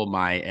casserole,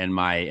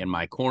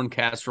 my corn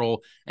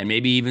casserole, and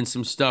maybe even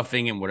some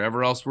stuffing and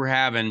whatever else we're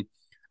having,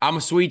 I'm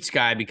a sweets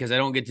guy because I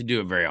don't get to do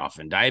it very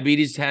often.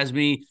 Diabetes has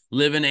me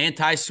living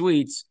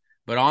anti-sweets,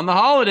 but on the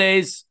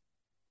holidays,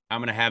 I'm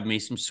going to have me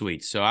some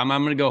sweets. So I'm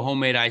going to go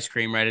homemade ice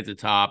cream right at the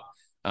top.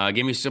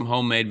 Give me some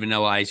homemade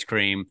vanilla ice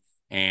cream,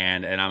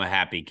 and I'm a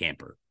happy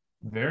camper.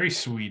 Very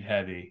sweet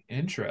heavy.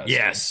 Interesting.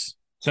 Yes.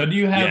 So do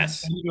you have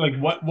like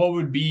what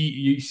would be?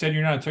 You said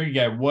you're not a turkey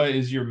guy. What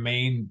is your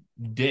main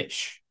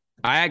dish?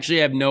 I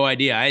actually have no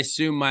idea. I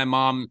assume my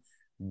mom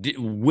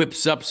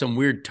whips up some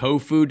weird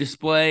tofu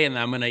display, and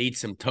I'm gonna eat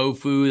some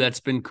tofu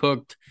that's been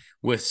cooked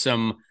with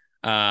some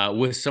of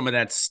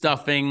that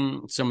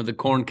stuffing, some of the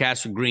corn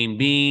casserole, green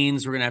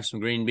beans. We're gonna have some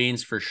green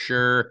beans for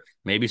sure.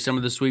 Maybe some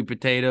of the sweet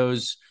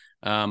potatoes.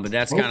 But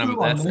that's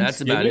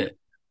that's about it.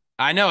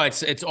 I know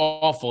it's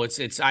awful.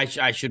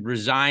 I should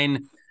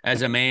resign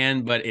as a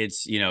man, but it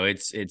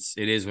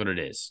is what it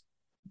is.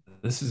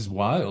 This is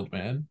wild,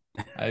 man.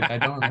 I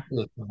don't remember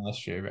this from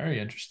last year. Very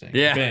interesting.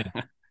 Yeah. Ben,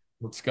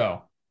 let's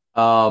go.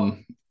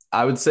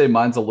 I would say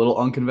mine's a little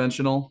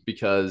unconventional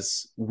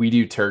because we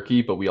do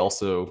turkey, but we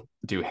also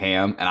do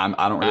ham, and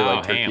I don't really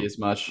like turkey as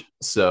much.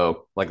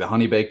 So like the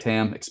honey baked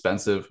ham,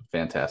 expensive,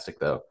 fantastic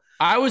though.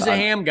 I was a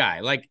ham guy.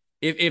 Like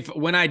if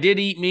when I did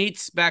eat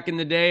meats back in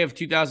the day of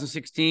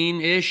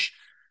 2016 ish,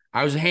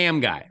 I was a ham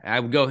guy. I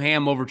would go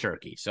ham over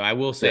turkey. So I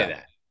will say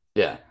that.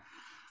 Yeah.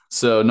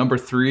 So number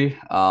 3,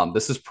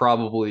 this is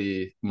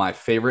probably my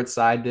favorite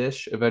side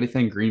dish of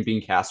anything: green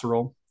bean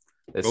casserole.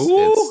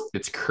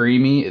 It's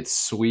creamy, it's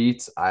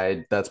sweet.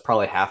 That's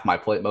probably half my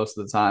plate most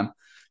of the time.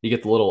 You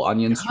get the little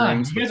onion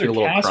strings, you but guys you are get a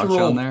little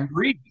crunch on there.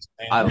 freaks,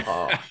 man.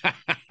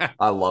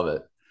 I love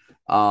it.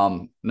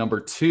 Number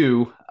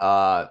 2,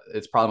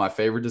 it's probably my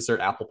favorite dessert,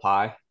 apple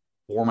pie.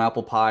 Warm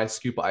apple pie,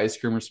 scoop of ice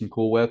cream or some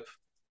Cool Whip.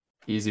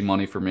 Easy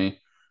money for me.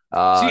 See,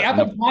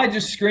 apple pie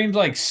just screams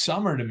like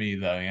summer to me,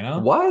 though. You know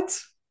what?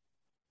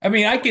 I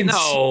mean, I can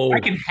No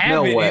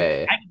have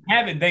way. I can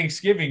have it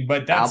Thanksgiving,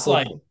 but that's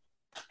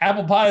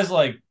Apple pie is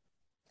like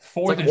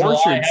 4th of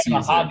July having season.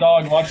 a hot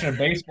dog watching a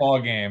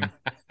baseball game.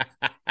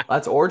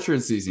 That's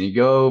orchard season. You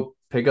go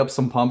pick up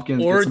some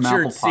pumpkins, get some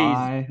apple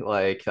pie. Season.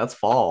 Like, that's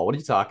fall. What are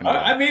you talking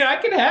about? I mean, I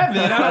can have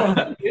it. I don't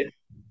know.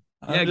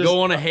 Yeah,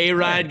 go on a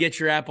hayride, get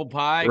your apple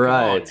pie.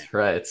 Right.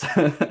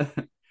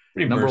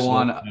 Number versatile,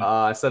 1, man.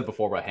 I said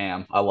before, but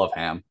ham. I love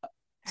ham.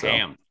 So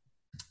Ham.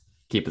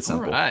 keep it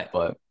simple. Right.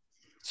 But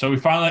So we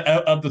finally,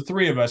 of the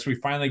 3 of us, we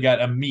finally got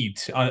a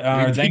meat on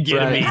our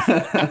Thanksgiving.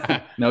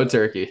 No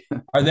turkey.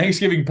 Our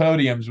Thanksgiving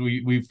podiums,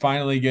 we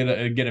finally get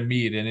a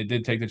meat, and it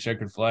did take the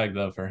checkered flag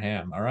though for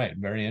ham. All right,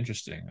 very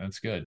interesting. That's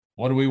good.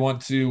 What do we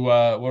want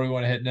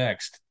to hit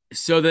next?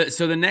 So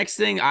the next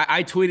thing,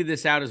 I tweeted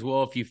this out as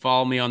well. If you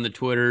follow me on the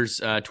Twitters,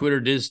 Twitter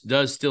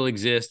does still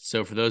exist.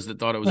 So for those that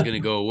thought it was going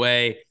to go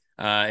away,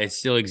 it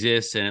still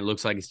exists, and it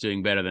looks like it's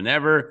doing better than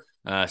ever.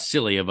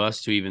 Silly of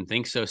us to even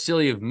think so.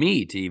 Silly of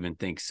me to even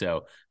think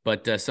so.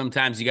 But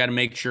sometimes you got to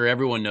make sure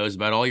everyone knows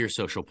about all your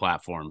social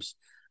platforms.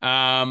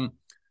 I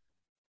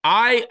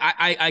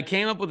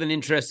came up with an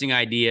interesting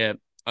idea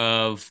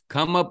of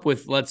come up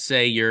with, let's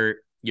say, your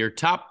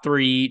top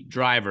 3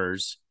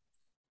 drivers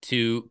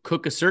to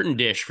cook a certain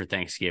dish for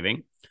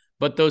Thanksgiving.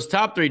 But those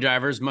top 3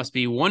 drivers must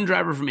be one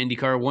driver from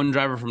IndyCar, one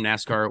driver from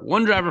NASCAR,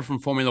 one driver from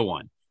Formula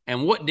One.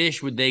 And what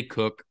dish would they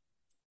cook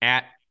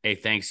at a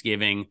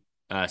Thanksgiving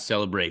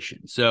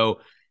celebration? So,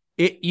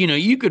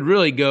 you could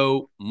really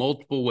go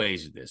multiple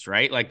ways with this,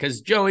 right? Like,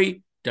 because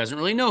Joey doesn't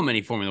really know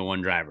many Formula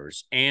One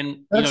drivers,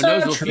 and knows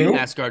a few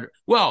NASCAR.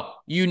 Well,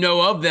 you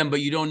know of them,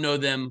 but you don't know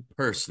them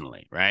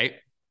personally, right?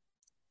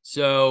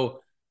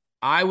 So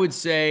I would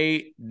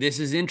say this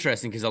is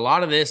interesting because a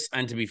lot of this,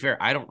 and to be fair,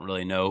 I don't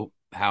really know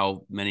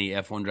how many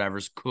F1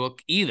 drivers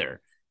cook either,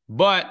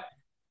 but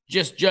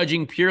just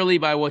judging purely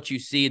by what you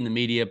see in the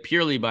media,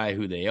 purely by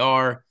who they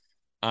are,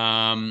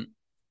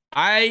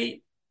 I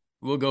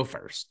will go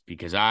first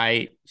because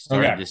I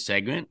started this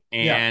segment,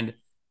 and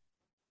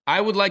I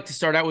would like to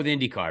start out with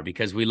IndyCar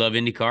because we love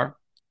IndyCar.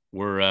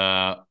 We're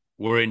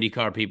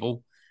IndyCar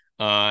people,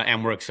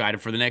 and we're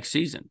excited for the next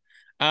season.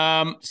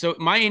 So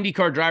my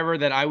IndyCar driver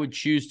that I would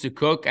choose to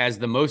cook as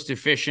the most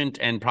efficient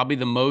and probably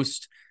the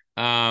most,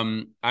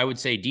 I would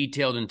say,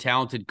 detailed and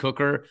talented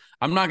cooker,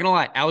 I'm not going to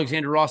lie,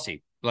 Alexander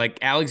Rossi. Like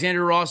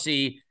Alexander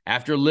Rossi,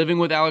 after living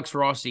with Alex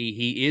Rossi,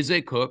 he is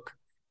a cook.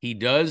 He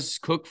does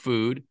cook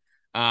food,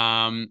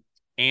 and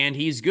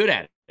he's good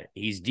at it.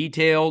 He's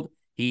detailed.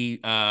 He's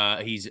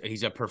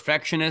a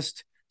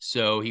perfectionist,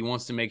 so he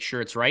wants to make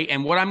sure it's right.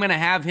 And what I'm going to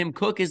have him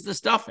cook is the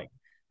stuffing.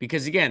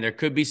 Because again, there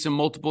could be some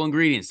multiple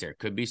ingredients there.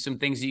 Could be some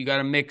things that you got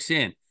to mix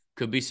in.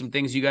 Could be some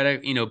things you got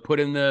to, put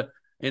in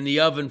the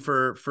oven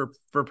for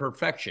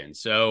perfection.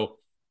 So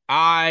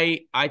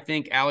I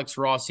think Alex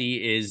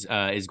Rossi is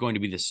going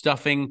to be the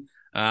stuffing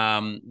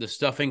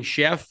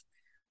chef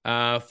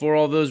for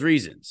all those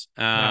reasons.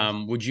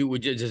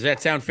 Does that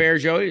sound fair,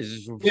 Joey?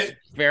 Is this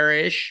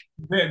fair-ish?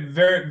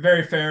 Very,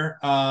 very fair.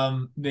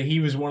 That he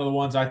was one of the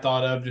ones I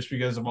thought of just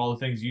because of all the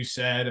things you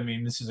said. I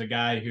mean, this is a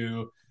guy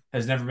who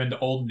has never been to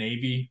Old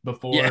Navy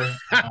before. Yeah.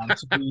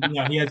 So,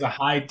 he has a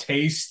high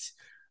taste,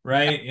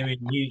 right? I mean,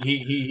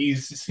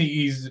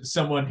 he's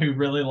someone who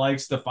really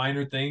likes the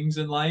finer things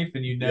in life,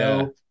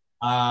 and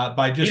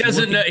by just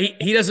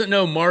he doesn't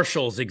know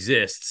Marshalls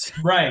exists,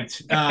 right?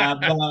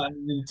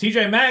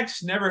 TJ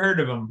Maxx, never heard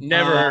of him.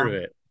 Never heard of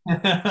it.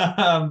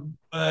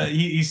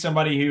 He's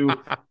somebody who,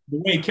 the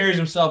way he carries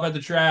himself at the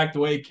track, the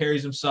way he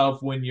carries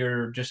himself when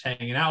you're just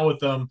hanging out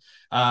with him,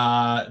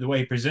 the way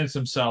he presents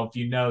himself,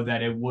 that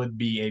it would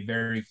be a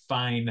very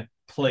fine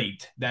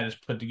plate that is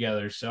put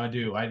together. So I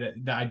do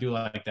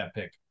like that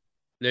pick.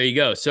 There you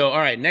go. So all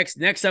right,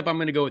 next up, I'm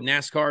going to go with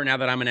NASCAR. Now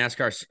that I'm a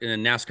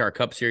NASCAR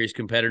Cup Series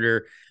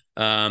competitor,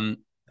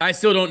 I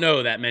still don't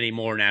know that many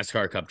more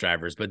NASCAR Cup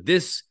drivers, but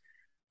this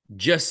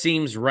just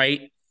seems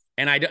right.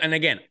 And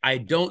again, I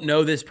don't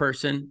know this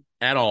person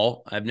at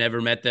all. I've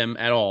never met them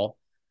at all.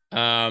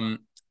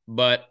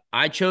 But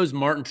I chose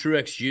Martin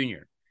Truex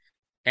Jr.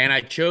 and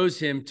I chose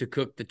him to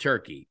cook the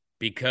turkey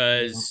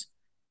because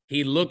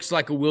he looks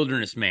like a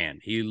wilderness man.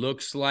 He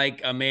looks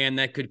like a man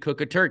that could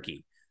cook a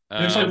turkey.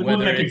 Looks like one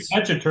that could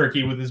catch a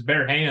turkey with his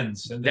bare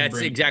hands. And that's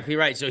exactly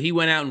right. So he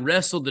went out and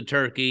wrestled the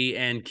turkey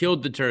and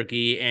killed the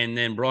turkey and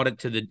then brought it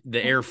to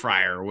the air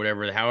fryer or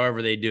whatever,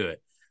 however they do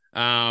it.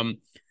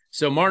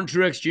 So Martin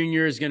Truex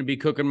Jr. is going to be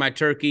cooking my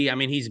turkey. I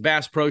mean, he's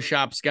Bass Pro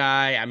Shops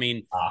guy. I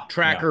mean,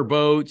 Tracker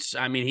boats.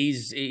 I mean,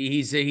 he's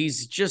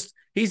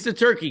the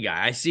turkey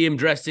guy. I see him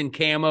dressed in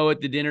camo at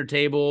the dinner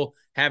table,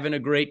 having a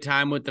great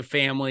time with the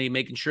family,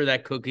 making sure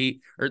that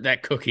turkey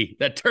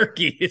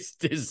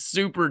is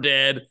super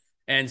dead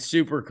and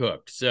super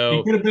cooked. So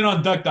he could have been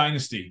on Duck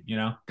Dynasty,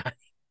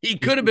 He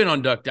could have been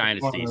on Duck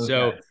Dynasty.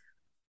 So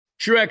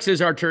Truex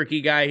is our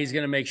turkey guy. He's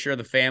going to make sure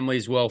the family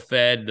is well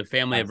fed, the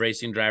family of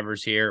racing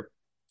drivers here.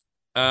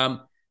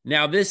 Now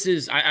this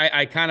is,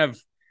 I kind of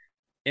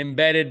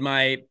embedded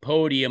my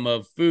podium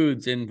of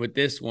foods in with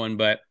this one,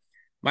 but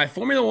my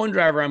Formula One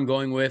driver I'm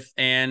going with,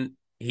 and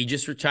he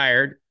just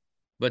retired,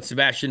 but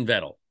Sebastian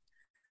Vettel.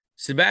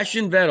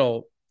 Sebastian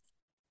Vettel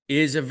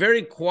is a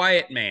very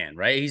quiet man,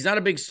 right? He's not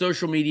a big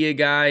social media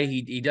guy.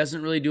 He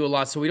doesn't really do a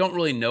lot, so we don't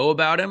really know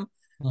about him,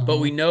 but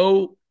we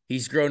know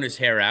he's grown his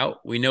hair out.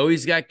 We know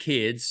he's got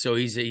kids, so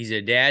he's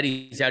a dad.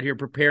 He's out here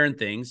preparing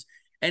things,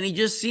 and he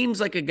just seems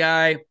like a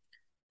guy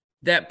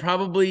that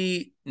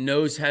probably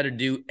knows how to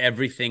do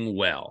everything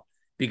well,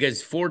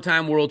 because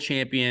 4-time world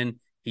champion,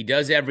 he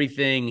does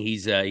everything.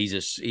 He's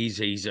fighting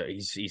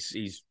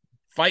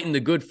the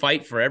good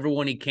fight for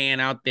everyone he can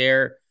out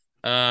there.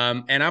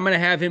 And I'm going to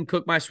have him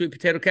cook my sweet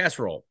potato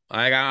casserole.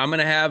 I'm going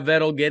to have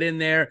Vettel get in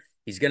there.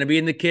 He's going to be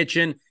in the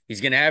kitchen. He's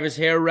going to have his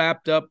hair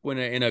wrapped up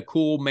in a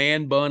cool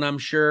man bun, I'm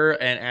sure.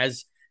 And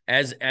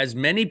as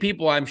many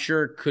people, I'm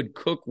sure, could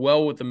cook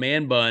well with the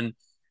man bun,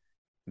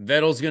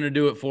 Vettel's going to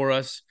do it for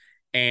us.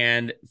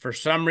 And for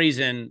some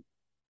reason,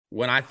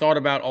 when I thought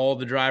about all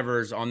the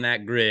drivers on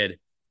that grid,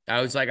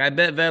 I was like, I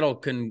bet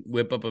Vettel can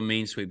whip up a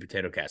mean sweet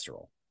potato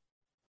casserole.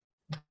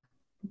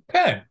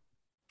 Okay.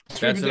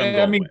 That's what I'm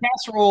going with.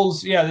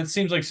 Casseroles, yeah, that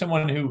seems like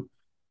someone who,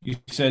 you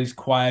said he's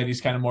quiet,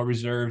 he's kind of more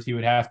reserved. He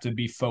would have to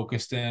be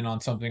focused in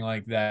on something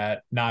like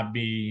that, not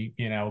be,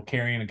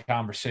 carrying a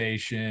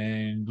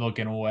conversation,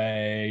 looking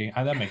away.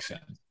 That makes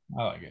sense.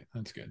 I like it.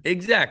 That's good.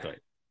 Exactly.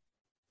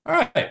 All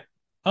right.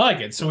 I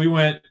like it. So we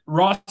went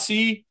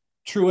Rossi,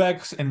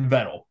 Truex, and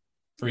Vettel.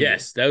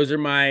 Yes, those are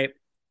my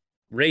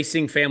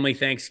racing family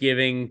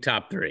Thanksgiving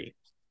top 3.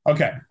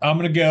 Okay, I'm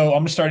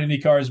gonna start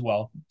IndyCar as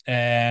well,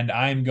 and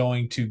I'm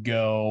going to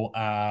go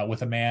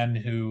with a man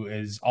who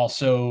has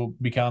also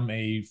become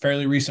a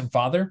fairly recent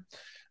father,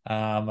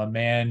 a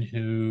man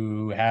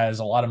who has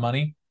a lot of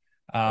money,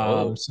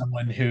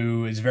 someone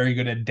who is very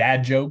good at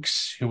dad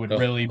jokes, who would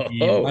really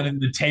be running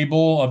the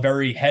table, a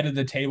very head of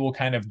the table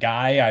kind of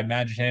guy. I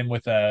imagine him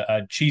with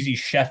a cheesy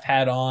chef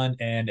hat on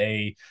and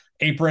a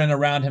apron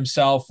around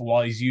himself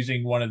while he's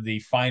using one of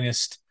the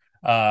finest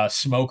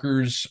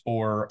smokers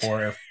or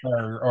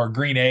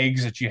green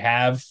eggs that you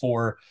have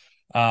for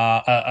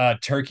a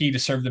turkey to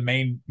serve the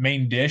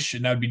main dish,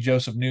 and that would be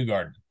Joseph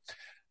Newgarden.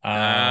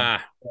 I'm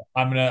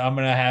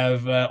gonna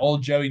have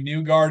old Joey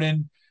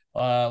Newgarden,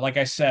 like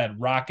I said,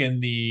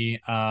 rocking the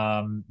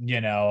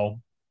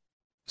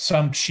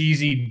some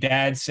cheesy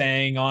dad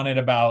saying on it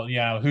about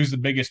who's the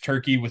biggest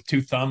turkey with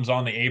 2 thumbs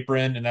on the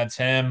apron, and that's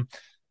him.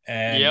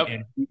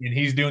 And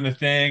he's doing the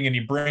thing, and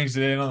he brings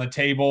it in on the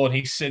table, and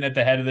he's sitting at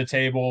the head of the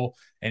table,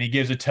 and he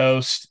gives a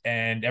toast,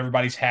 and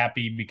everybody's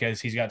happy because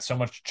he's got so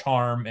much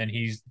charm, and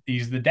he's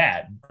the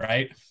dad,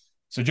 right?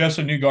 So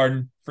Joseph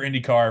Newgarden for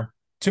IndyCar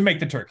to make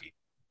the turkey.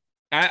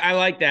 I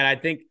like that. I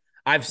think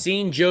I've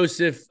seen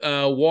Joseph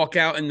walk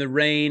out in the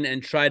rain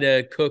and try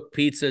to cook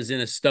pizzas in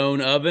a stone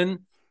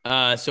oven.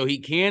 So he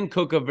can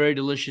cook a very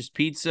delicious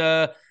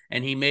pizza.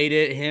 And he made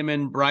it, him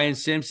and Brian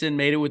Simpson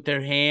made it with their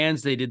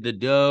hands. They did the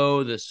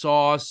dough, the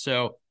sauce.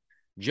 So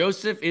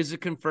Joseph is a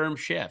confirmed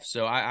chef.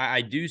 So I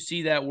do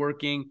see that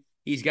working.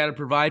 He's got to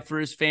provide for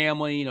his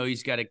family.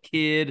 He's got a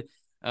kid.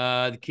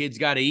 The kid's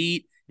got to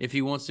eat if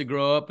he wants to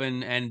grow up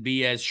and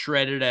be as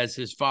shredded as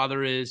his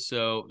father is.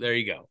 So there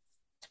you go.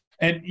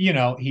 And,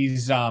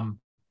 he's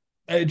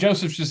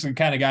Joseph's just the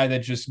kind of guy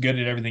that's just good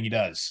at everything he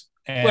does.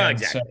 And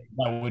exactly. So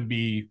that would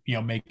be,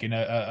 making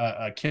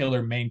a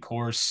killer main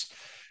course.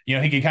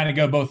 He could kind of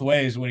go both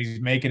ways when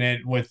he's making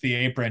it with the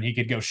apron. He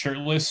could go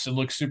shirtless and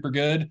look super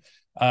good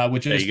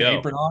with just the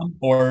apron on,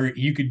 or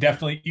you could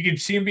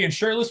see him being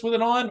shirtless with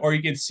it on, or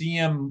you could see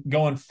him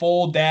going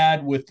full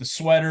dad with the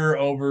sweater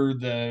over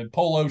the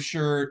polo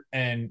shirt,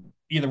 and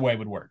either way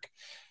would work.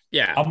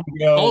 Yeah.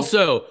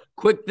 Also,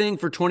 quick thing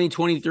for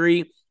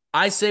 2023,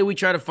 I say we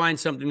try to find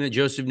something that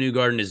Joseph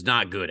Newgarden is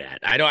not good at.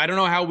 I don't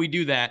know how we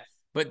do that,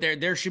 but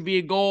there should be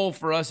a goal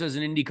for us as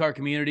an IndyCar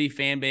community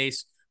fan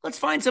base. Let's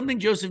find something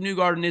Joseph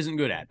Newgarden isn't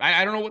good at.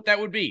 I don't know what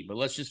that would be, but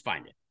let's just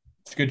find it.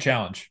 It's a good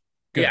challenge.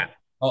 Good. Yeah.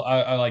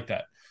 I like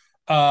that.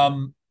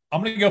 I'm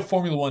going to go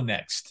Formula One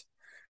next.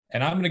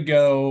 And I'm going to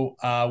go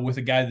with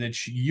a guy that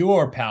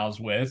you're pals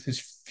with. His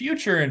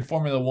future in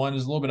Formula One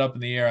is a little bit up in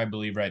the air, I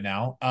believe, right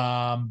now.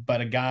 But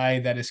a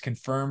guy that is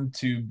confirmed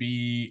to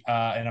be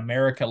an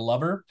America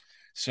lover.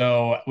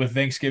 So with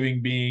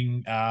Thanksgiving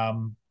being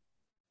an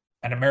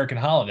American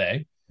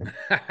holiday,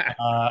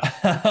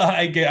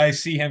 I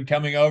see him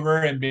coming over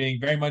and being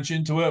very much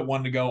into it,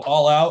 wanting to go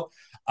all out.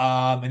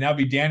 And that would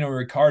be Daniel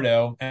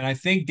Ricciardo. And I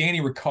think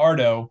Danny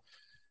Ricciardo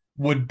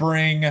would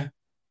bring a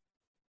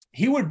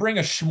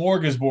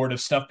smorgasbord of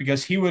stuff,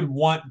 because he would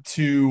want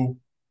to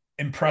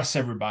impress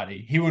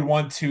everybody. He would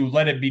want to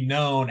let it be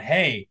known,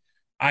 hey,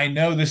 I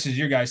know this is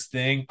your guys'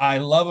 thing. I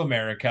love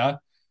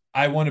America.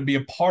 I want to be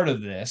a part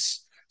of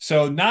this.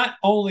 So not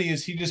only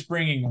is he just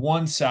bringing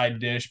one side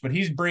dish, but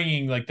he's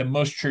bringing like the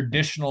most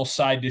traditional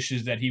side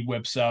dishes that he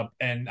whips up.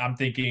 And I'm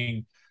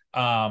thinking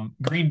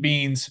green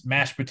beans,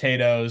 mashed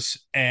potatoes,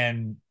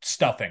 and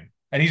stuffing,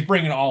 and he's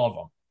bringing all of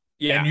them.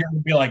 Yeah. And you're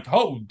gonna be like,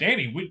 "Oh,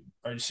 Danny,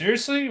 are you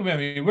seriously? I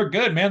mean, we're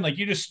good, man. Like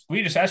we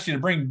just asked you to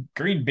bring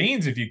green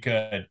beans if you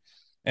could."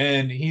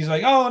 And he's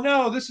like, "Oh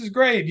no, this is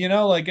great.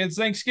 Like it's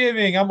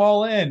Thanksgiving. I'm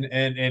all in."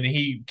 And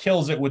he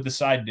kills it with the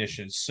side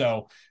dishes.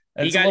 So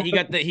he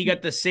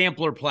got the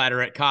sampler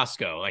platter at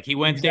Costco. Like he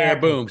went there,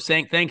 boom,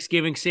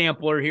 Thanksgiving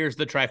sampler. Here's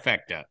the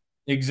trifecta.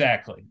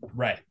 Exactly.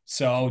 Right.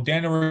 So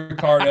Daniel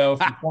Ricciardo,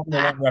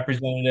 Formula One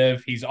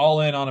representative, he's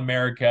all in on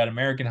America, an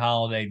American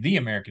holiday, the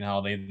American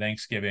holiday,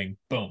 Thanksgiving.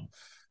 Boom.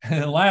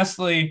 And then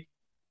lastly,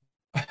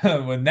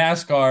 with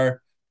NASCAR,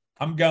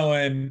 I'm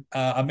going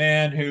a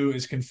man who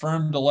is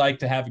confirmed to like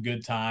to have a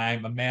good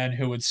time, a man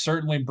who would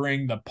certainly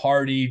bring the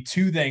party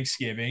to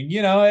Thanksgiving.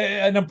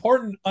 An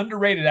important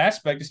underrated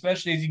aspect,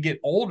 especially as you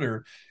get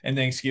older in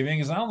Thanksgiving,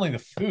 is not only the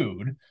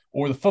food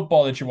or the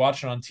football that you're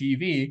watching on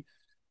TV,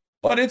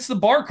 but it's the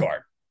bar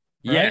cart.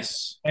 Right?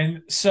 Yes.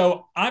 And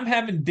so I'm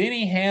having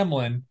Denny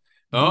Hamlin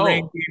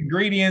bring the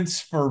ingredients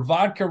for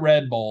vodka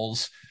Red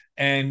Bulls,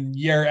 and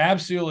you're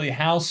absolutely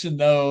housing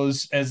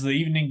those as the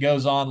evening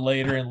goes on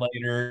later and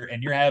later,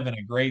 and you're having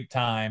a great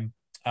time,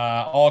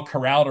 all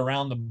corralled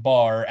around the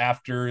bar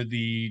after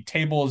the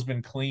table has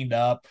been cleaned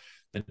up,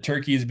 the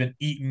turkey has been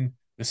eaten,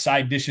 the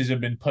side dishes have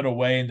been put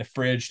away in the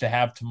fridge to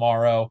have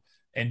tomorrow.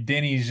 And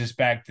Denny's just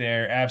back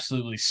there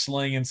absolutely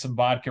slinging some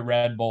vodka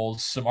Red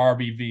Bulls, some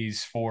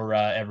RBVs for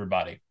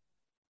everybody.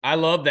 I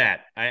love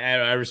that.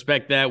 I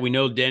respect that. We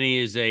know Denny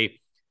is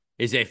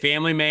a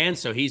family man,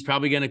 so he's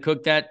probably going to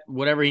cook that,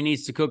 whatever he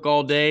needs to cook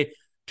all day,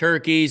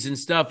 turkeys and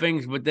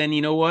stuffings. But then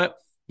you know what?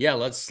 Yeah,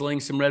 let's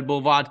sling some Red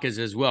Bull vodkas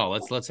as well.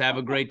 Let's have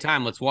a great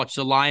time. Let's watch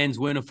the Lions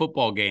win a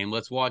football game.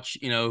 Let's watch,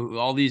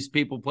 all these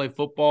people play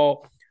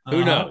football.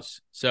 Who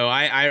knows? So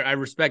I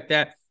respect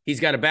that. He's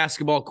got a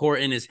basketball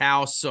court in his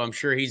house, so I'm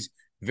sure he's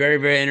very,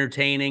 very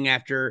entertaining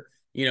after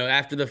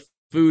the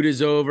food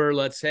is over.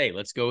 Let's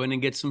go in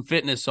and get some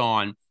fitness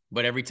on.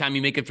 But every time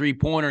you make a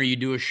 3-pointer, you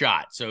do a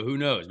shot. So who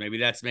knows? Maybe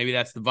that's the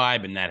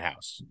vibe in that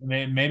house.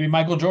 Maybe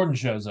Michael Jordan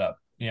shows up.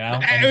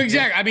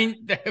 Exactly. I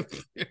mean,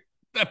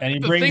 the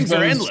things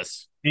are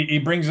endless. He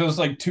brings those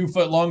like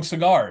 2-foot long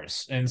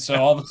cigars, and so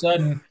all of a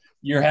sudden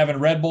you're having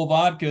Red Bull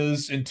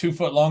vodkas and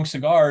 2-foot long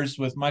cigars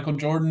with Michael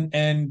Jordan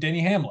and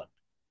Denny Hamlin.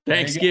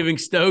 Thanksgiving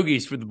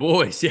stogies for the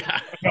boys. Yeah.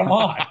 Come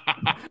on.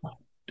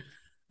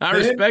 I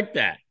respect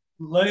that.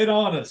 Lay it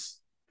on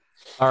us.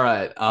 All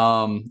right.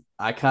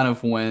 I kind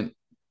of went,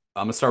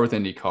 I'm going to start with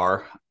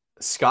IndyCar.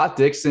 Scott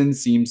Dixon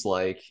seems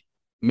like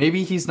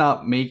maybe he's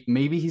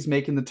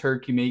making the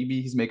turkey,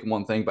 maybe he's making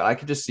one thing, but I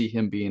could just see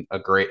him being a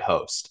great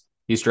host.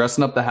 He's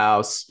dressing up the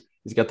house.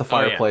 He's got the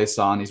fireplace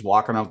on. He's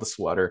walking around with the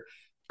sweater.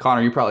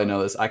 Connor, you probably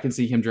know this. I can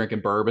see him drinking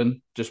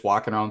bourbon, just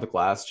walking around with the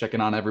glass, checking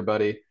on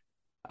everybody.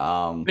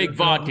 Big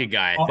vodka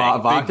guy.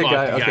 Vodka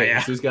guy. Okay,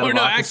 yeah. So he's got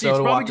actually, it's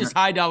probably just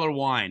high dollar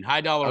wine.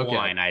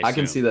 Wine. I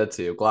can see that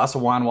too. Glass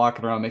of wine,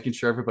 walking around, making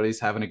sure everybody's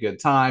having a good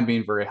time,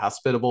 being very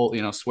hospitable.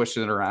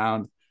 Swishing it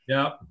around.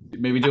 Yeah.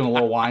 Maybe doing a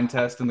little wine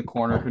test in the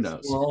corner. Who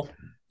knows?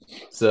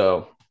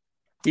 So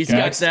he's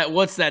got that.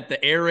 What's that? The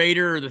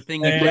aerator or the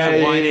thing you put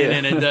the wine in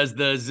and it does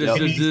the.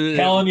 He's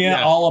telling you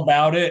all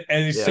about it,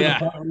 and he's to the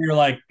point where you're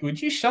like,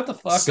 "Would you shut the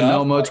fuck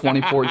Sonoma up?"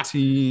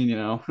 2014.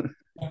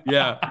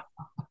 Yeah.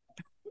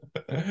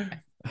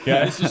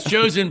 Yeah, this was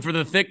chosen for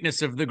the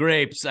thickness of the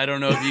grapes. I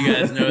don't know if you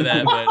guys know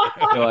that, but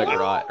you're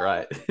like,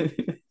 right.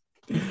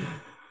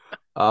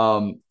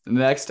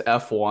 Next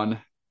F1.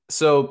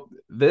 So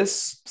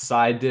this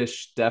side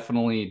dish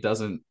definitely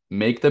doesn't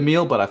make the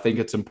meal, but I think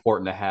it's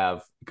important to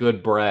have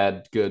good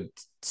bread, good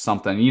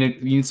something. You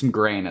need some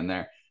grain in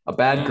there. A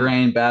bad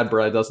grain, bad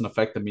bread doesn't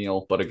affect the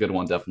meal, but a good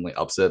one definitely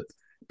ups it.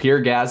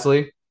 Pierre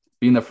Gasly,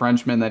 being the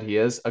Frenchman that he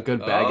is, a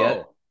good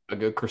baguette, a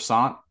good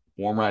croissant,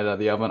 warm right out of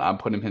the oven. I'm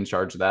putting him in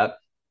charge of that.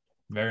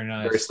 Very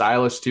nice. Very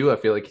stylish too. I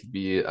feel like he'd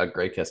be a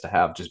great guest to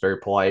have. Just very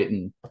polite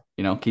and,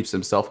 keeps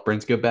himself,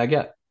 brings good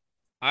baguette.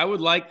 I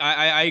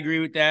agree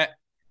with that.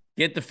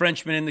 Get the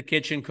Frenchman in the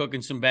kitchen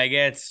cooking some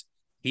baguettes.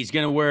 He's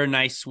going to wear a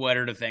nice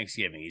sweater to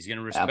Thanksgiving. He's going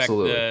to respect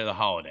the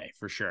holiday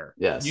for sure.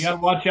 Yes. You got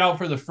to watch out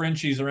for the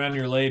Frenchies around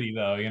your lady,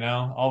 though.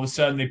 All of a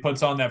sudden he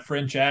puts on that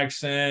French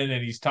accent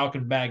and he's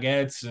talking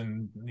baguettes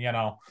and,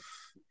 Yeah.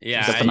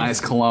 He's got the nice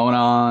cologne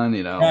on,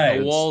 Right.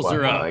 The walls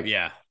are up.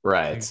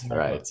 Right. Exactly.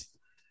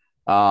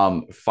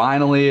 Right.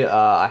 Finally,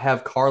 I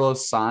have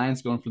Carlos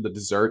Sainz going for the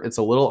dessert. It's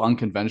a little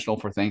unconventional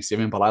for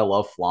Thanksgiving, but I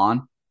love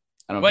flan.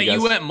 Wait,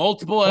 you went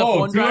multiple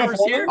F1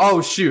 drivers here?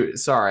 Oh, shoot.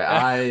 Sorry.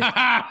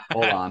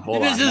 Hold on.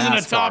 This isn't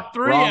a top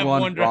 3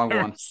 F1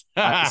 drivers.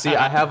 See,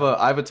 I have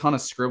a ton of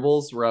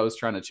scribbles where I was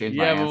trying to change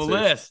my answers. You have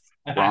a list.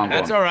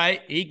 That's all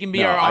right. He can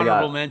be our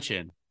honorable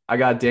mention. I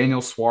got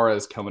Daniel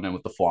Suarez coming in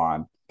with the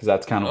flan because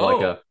that's kind of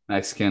like a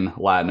Mexican,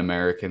 Latin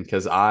American,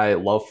 because I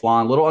love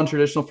flan. A little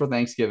untraditional for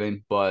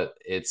Thanksgiving, but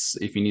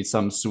if you need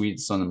some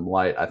sweet, something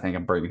light, I think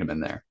I'm bringing him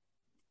in there.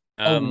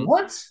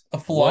 What? A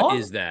flan? What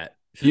is that?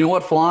 You know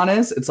what flan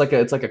is? It's like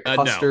a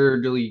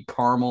custardy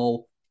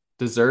caramel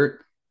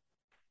dessert.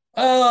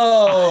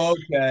 Oh,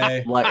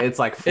 okay. Like it's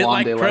like It flan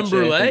like de creme leche. I think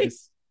brulee?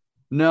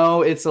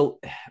 no,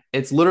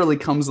 it's literally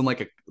comes in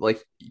like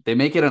they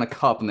make it in a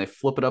cup and they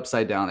flip it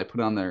upside down. They put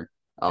it on their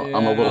on the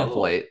little Yeah. Oh.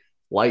 plate,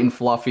 light and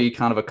fluffy,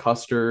 kind of a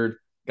custard.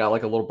 Got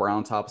like a little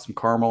brown top, some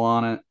caramel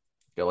on it.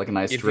 Got like a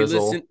nice If you listen,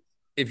 drizzle.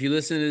 if you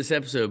listen to this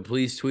episode,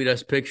 please tweet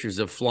us pictures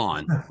of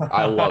flan.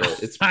 I love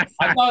it. It's I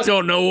I thought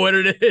don't know what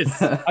it is.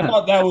 I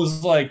thought that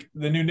was like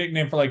the new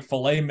nickname for like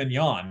filet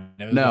mignon.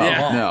 It was no,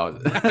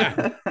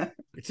 Yeah. no.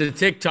 It's a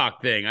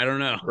TikTok thing. I don't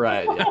know.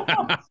 Right.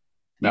 Yeah. You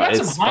No, got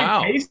it's some high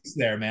wow. taste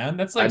there, man.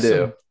 That's I like do.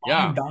 some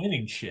Yeah. fine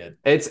dining shit.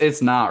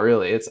 It's not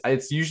really.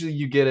 It's usually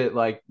you get it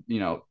like,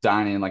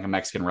 dining in like a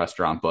Mexican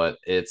restaurant, but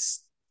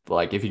it's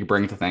like if you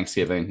bring it to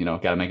Thanksgiving,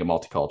 got to make it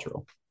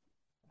multicultural.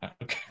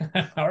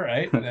 Okay. All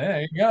right.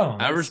 There you go.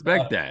 I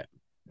respect that.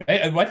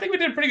 Hey, I think we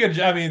did a pretty good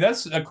job. I mean,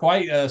 that's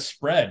quite a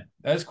spread.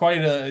 That's quite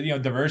a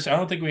diverse. I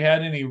don't think we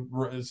had any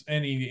do-overs.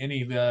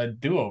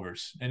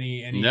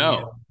 Any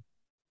No.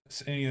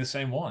 any of the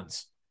same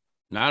ones.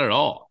 Not at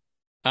all.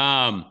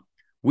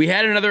 We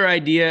had another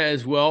idea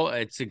as well.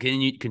 It's to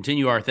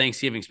continue our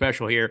Thanksgiving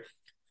special here.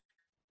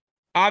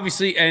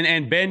 Obviously,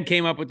 and Ben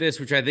came up with this,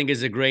 which I think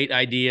is a great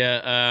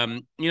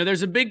idea.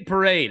 There's a big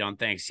parade on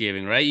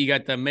Thanksgiving, right? You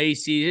got the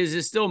Macy's. Is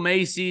it still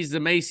Macy's? The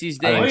Macy's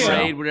Day think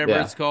Parade, so. whatever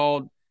Yeah. it's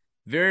called.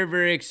 Very,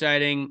 very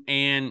exciting.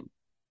 And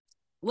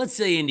let's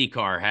say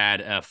IndyCar had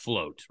a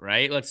float,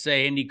 right? Let's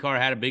say IndyCar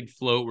had a big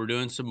float. We're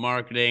doing some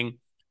marketing.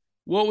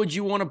 What would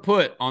you want to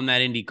put on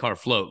that IndyCar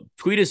float?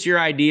 Tweet us your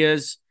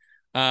ideas.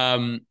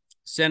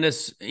 Send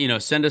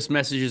us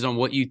messages on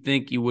what you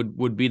think you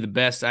would be the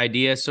best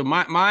idea. So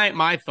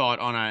my thought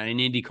on an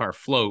IndyCar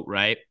float,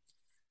 right?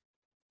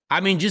 I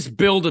mean, just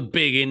build a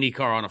big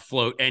IndyCar on a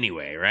float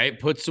anyway, right?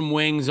 Put some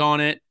wings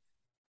on it,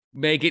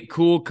 make it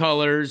cool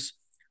colors.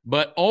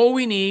 But all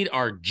we need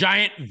are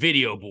giant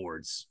video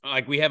boards.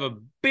 Like we have a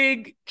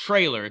big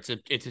trailer. It's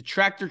a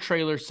tractor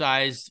trailer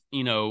sized,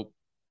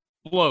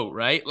 float,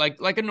 right?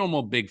 Like a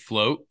normal big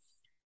float.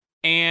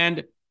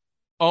 And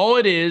all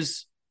it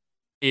is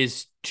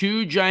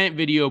two giant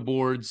video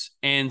boards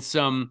and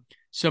some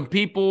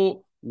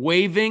people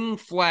waving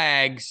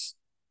flags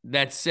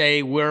that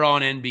say we're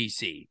on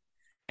NBC.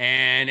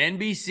 And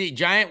NBC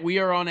giant, we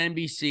are on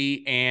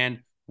NBC, and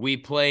we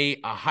play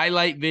a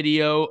highlight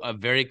video, a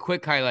very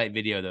quick highlight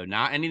video though,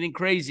 not anything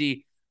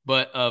crazy,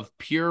 but of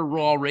pure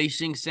raw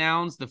racing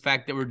sounds. The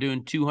fact that we're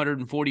doing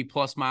 240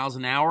 plus miles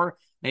an hour,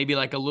 maybe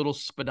like a little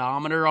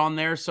speedometer on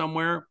there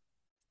somewhere.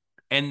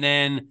 And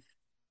then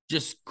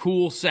just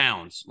cool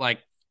sounds. Like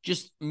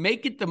just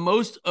make it the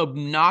most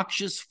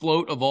obnoxious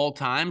float of all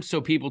time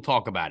so people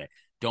talk about it.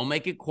 Don't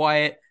make it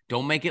quiet.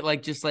 Don't make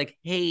it just like,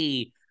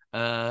 hey,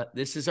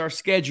 this is our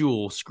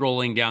schedule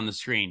scrolling down the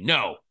screen.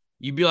 No,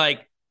 you'd be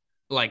like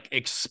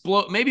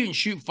explode, maybe even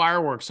shoot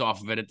fireworks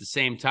off of it at the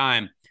same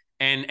time.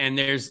 And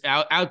there's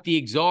out the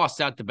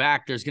exhaust out the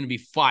back, there's going to be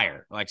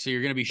fire. So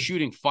you're going to be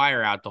shooting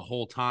fire out the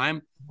whole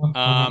time.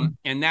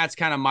 And that's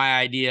kind of my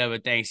idea of a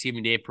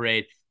Thanksgiving Day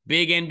parade.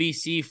 Big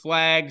NBC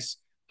flags,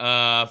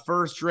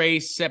 first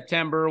race,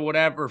 September,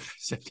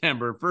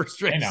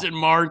 first race in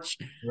March.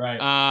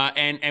 Right.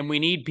 And we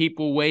need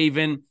people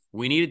waving.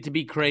 We need it to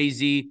be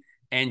crazy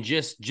and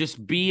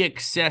just be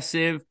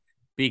excessive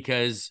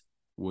because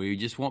we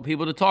just want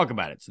people to talk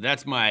about it. So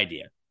that's my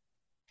idea.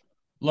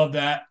 Love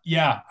that.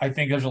 Yeah, I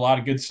think there's a lot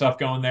of good stuff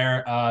going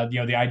there.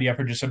 The idea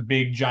for just a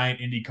big giant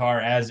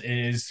IndyCar as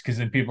is, because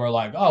then people are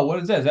like, "Oh, what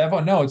is this?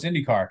 F1?" No, it's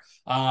IndyCar.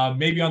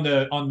 Maybe on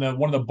the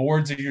one of the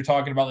boards that you're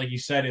talking about, like you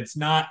said, it's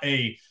not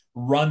a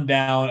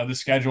rundown of the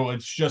schedule.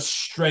 It's just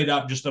straight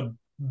up, just a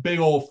big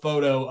old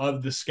photo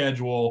of the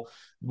schedule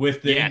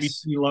with the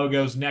NBC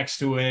logos next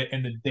to it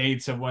and the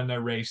dates of when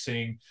they're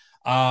racing.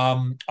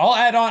 I'll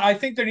add on. I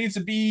think there needs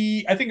to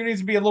be a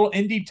little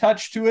indie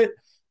touch to it.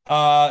 So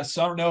I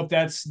don't know if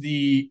that's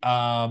the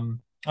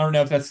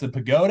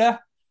pagoda.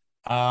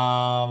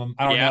 I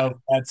don't know if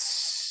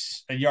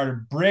that's a yard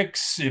of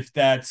bricks. If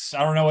that's,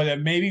 I don't know,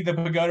 maybe the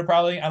pagoda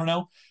probably. I don't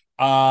know.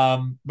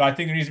 But I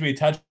think there needs to be a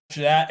touch to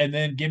that. And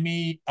then give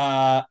me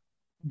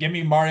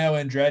Mario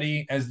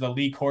Andretti as the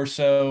Lee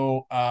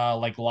Corso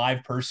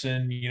live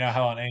person. You know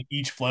how on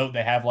each float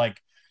they have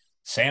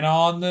Santa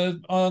on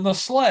the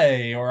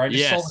sleigh, or I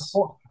just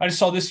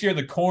saw this year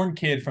the Corn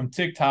Kid from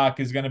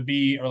TikTok is going to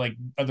be, or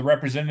the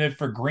representative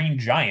for Green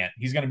Giant.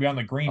 He's going to be on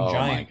the Green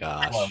Giant. Oh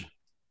my gosh.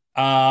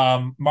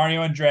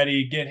 Mario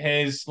Andretti, get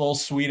his little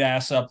sweet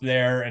ass up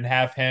there and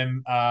have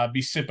him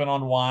be sipping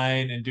on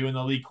wine and doing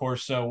the Lee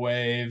Corso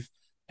wave,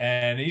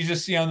 and he's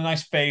just the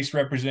nice face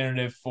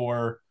representative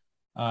for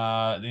the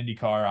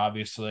IndyCar,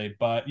 obviously.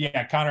 But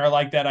yeah, Connor, I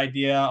like that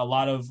idea. A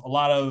lot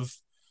of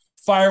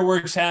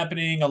fireworks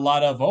happening, a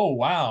lot of, oh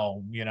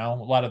wow, a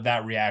lot of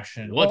that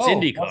reaction. What's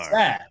IndyCar? What's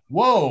that?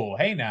 Whoa,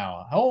 hey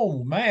now.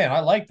 Oh man,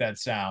 I like that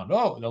sound.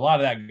 Oh, a lot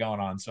of that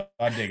going on, so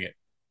I dig it.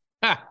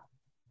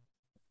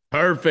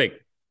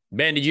 Perfect.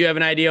 Ben, did you have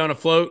an idea on a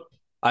float?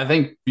 I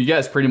think you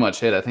guys pretty much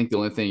hit. I think the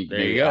only thing you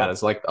can add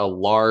is a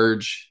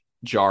large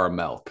jar of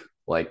milk.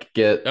 Like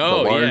get the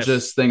largest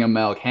yes. thing of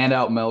milk, hand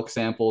out milk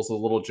samples, a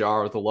little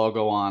jar with a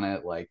logo on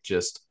it, like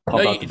just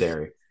pump out the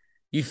dairy.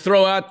 You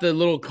throw out the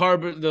little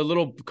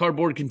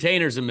cardboard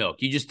containers of milk.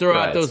 You just throw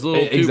out those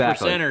little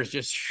 2%ers,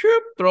 just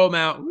shoop, throw them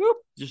out, whoop,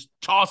 just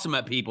toss them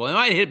at people. It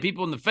might hit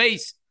people in the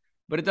face,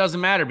 but it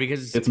doesn't matter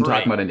because it's some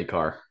talking about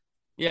IndyCar.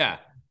 Yeah.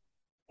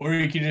 Or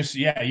you can just,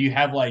 you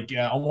have like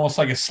almost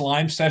like a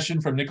slime session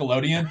from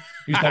Nickelodeon.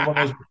 You just have one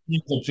of those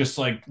that just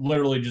like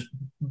literally just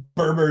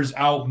burbers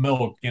out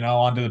milk,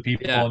 onto the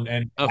people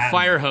and a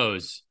fire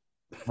hose.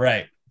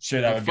 Right. Sure,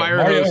 that would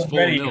fire hose full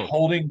ready, of milk.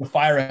 Holding the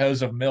fire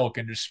hose of milk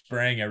and just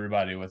spraying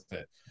everybody with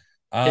it.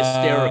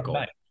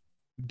 Hysterical.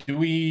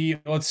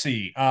 Let's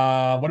see.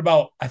 What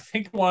about, I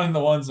think one of the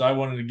ones I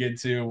wanted to get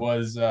to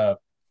was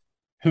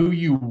who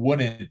you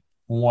wouldn't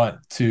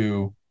want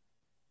to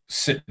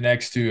sit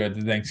next to at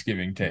the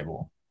Thanksgiving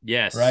table.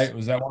 Yes. Right?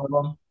 Was that one of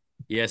them?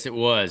 Yes, it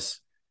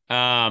was.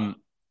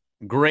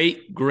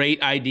 Great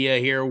idea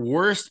here.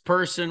 Worst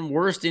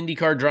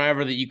IndyCar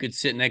driver that you could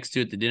sit next to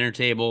at the dinner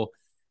table.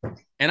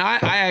 And I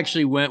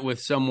actually went with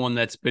someone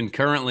that's been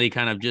currently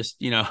kind of just,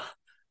 he's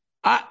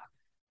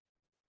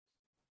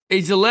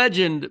a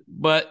legend,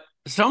 but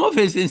some of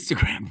his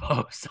Instagram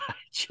posts I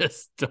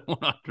just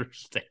don't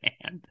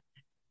understand.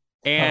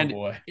 And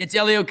it's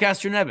Helio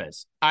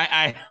Castroneves.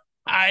 I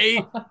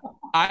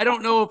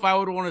don't know if I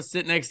would want to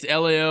sit next to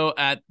Helio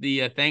at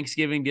the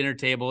Thanksgiving dinner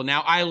table.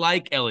 Now, I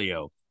like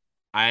Helio.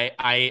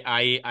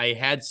 I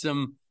had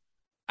some.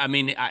 I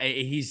mean,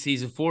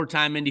 he's a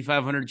 4-time Indy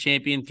 500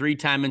 champion,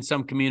 3-time in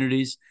some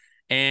communities,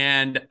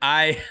 and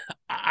I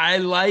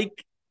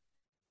like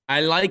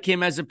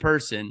him as a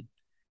person.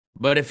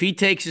 But if he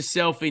takes a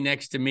selfie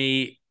next to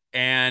me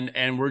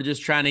and we're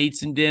just trying to eat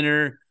some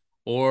dinner,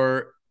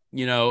 or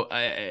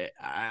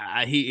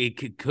he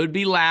could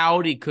be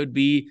loud, he could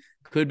be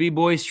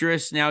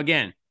boisterous. Now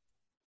again,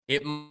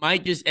 it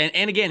might just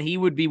and again, he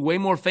would be way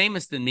more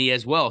famous than me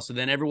as well. So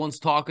then everyone's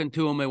talking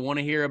to him. They want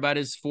to hear about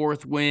his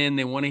 4th win.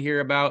 They want to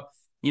hear about,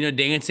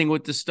 Dancing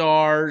with the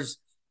Stars.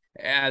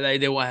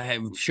 They want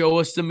to show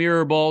us the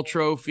Mirror Ball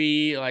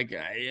trophy, like,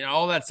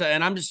 all that stuff.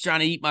 And I'm just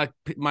trying to eat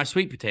my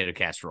sweet potato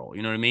casserole.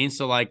 You know what I mean?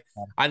 So like,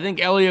 I think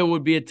Elio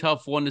would be a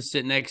tough one to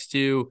sit next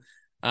to,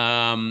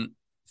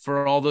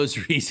 for all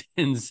those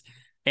reasons.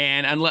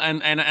 And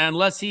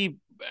unless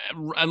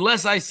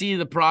I see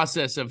the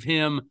process of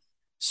him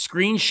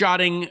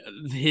screenshotting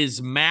his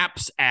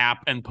Maps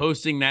app and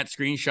posting that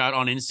screenshot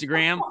on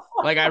Instagram,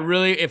 like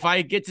if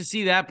I get to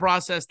see that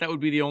process, that would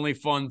be the only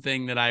fun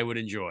thing that I would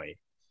enjoy.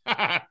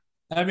 I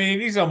mean,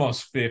 he's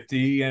almost 50,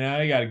 you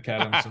got to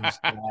cut him some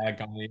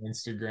slack on the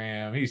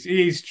Instagram.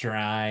 He's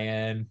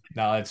trying.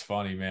 No, that's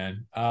funny,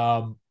 man.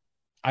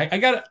 I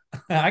got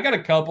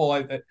a couple,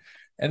 and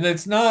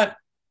it's not.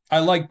 I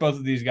like both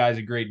of these guys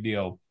a great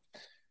deal.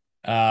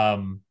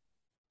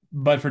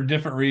 But for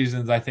different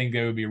reasons, I think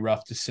they would be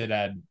rough to sit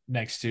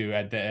next to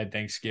at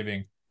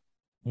Thanksgiving.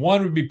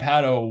 One would be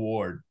Pato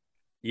O'Ward.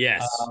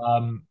 Yes.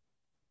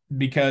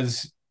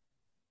 Because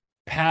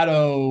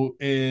Pato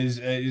is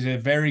a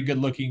very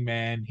good-looking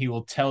man. He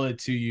will tell it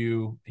to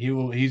you.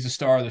 He's the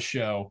star of the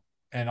show,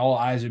 and all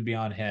eyes would be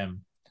on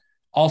him.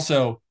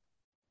 Also,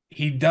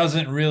 he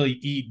doesn't really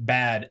eat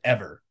bad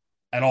ever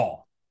at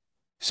all.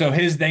 So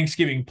his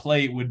Thanksgiving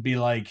plate would be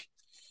like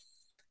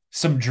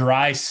some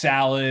dry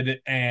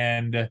salad,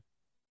 and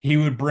he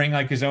would bring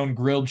like his own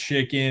grilled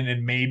chicken,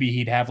 and maybe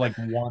he'd have like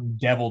one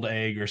deviled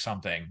egg or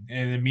something.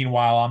 And then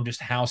meanwhile, I'm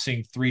just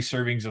housing 3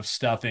 servings of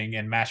stuffing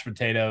and mashed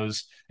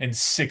potatoes and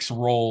 6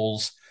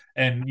 rolls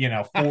and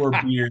 4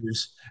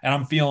 beers. And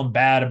I'm feeling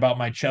bad about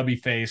my chubby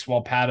face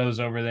while Pato's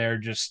over there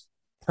just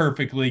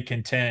perfectly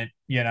content,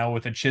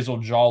 with a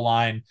chiseled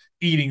jawline,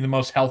 eating the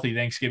most healthy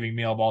Thanksgiving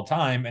meal of all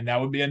time. And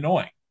that would be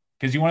annoying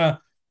because you want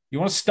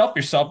to stuff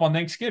yourself on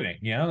Thanksgiving.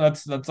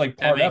 That's like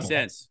part that makes of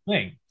sense. The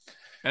thing.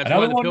 That's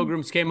why the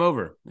Pilgrims came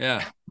over.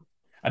 Yeah.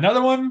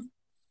 Another one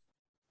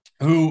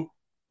who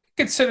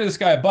consider this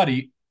guy a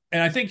buddy,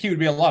 and I think he would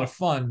be a lot of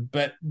fun,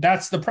 but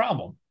that's the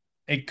problem.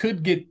 It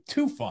could get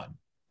too fun.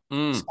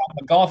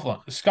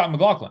 Scott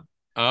McLaughlin.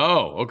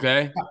 Oh,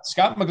 okay.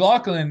 Scott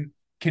McLaughlin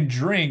can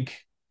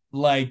drink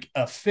like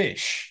a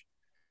fish.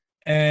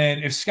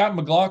 And if Scott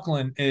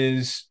McLaughlin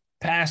is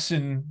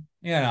passing,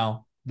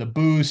 the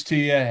booze to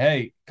you,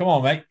 hey, come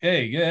on, mate.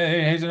 Hey,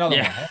 here's another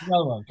one. Here's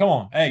another one. Come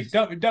on. Hey,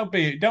 don't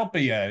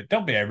be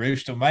a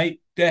rooster, mate.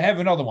 Have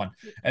another one.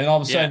 And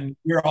all of a sudden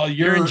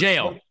you're in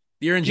jail.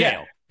 You're in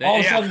jail. All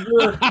of a sudden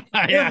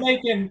you're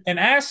making an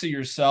ass of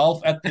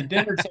yourself at the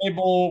dinner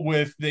table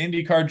with the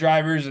IndyCar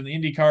drivers and the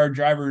IndyCar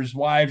drivers'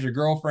 wives or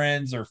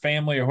girlfriends or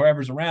family or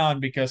whoever's around,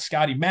 because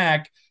Scotty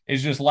Mack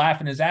is just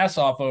laughing his ass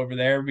off over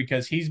there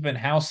because he's been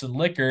housing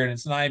liquor and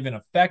it's not even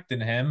affecting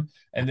him.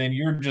 And then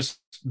you're just,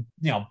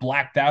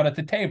 blacked out at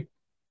the table.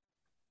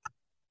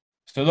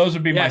 So those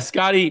would be my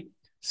Scotty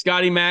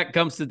Mack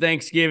comes to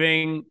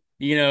Thanksgiving,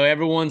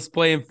 everyone's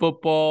playing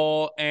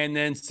football, and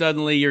then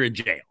suddenly you're in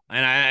jail.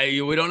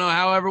 And we don't know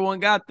how everyone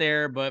got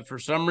there, but for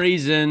some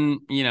reason,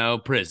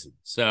 prison.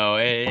 So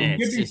it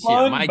could be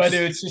fun, but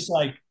it's just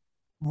like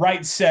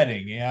right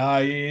setting.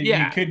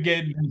 You could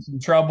get in some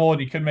trouble,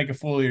 and you could make a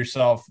fool of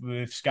yourself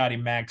if Scotty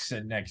Mac's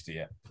sitting next to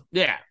you.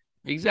 Yeah,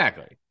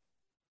 exactly.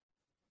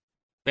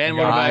 Ben,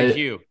 what about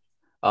you?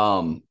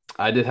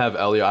 I did have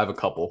Elio. I have a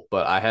couple,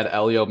 but I had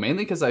Elio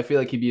mainly because I feel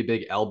like he'd be a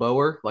big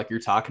elbower. Like you're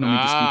talking to him,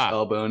 he just keeps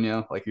elbowing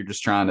you. Like you're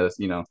just trying to,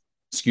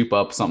 scoop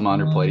up something on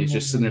your plate. He's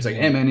just sitting there, like,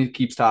 hey man, he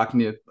keeps talking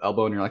to you,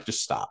 elbowing. You're like,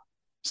 just stop,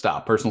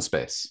 personal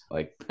space.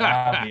 Like,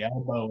 the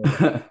elbow.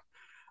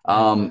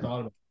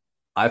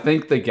 I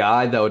think the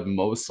guy that would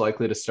most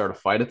likely to start a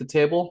fight at the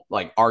table,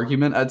 like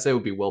argument, I'd say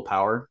would be Will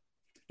Power,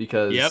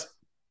 because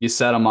you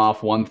set him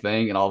off one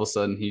thing and all of a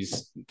sudden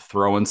he's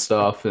throwing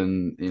stuff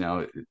and,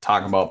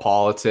 talking about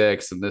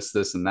politics and this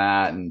and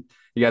that. And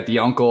you got the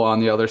uncle on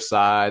the other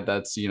side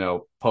that's,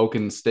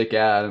 poking the stick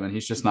at him and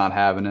he's just not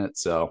having it.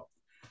 So,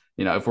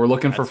 if we're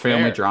looking for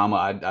family drama,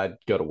 I'd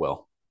go to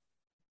Will.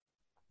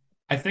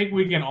 I think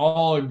we can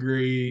all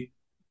agree,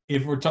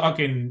 if we're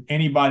talking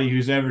anybody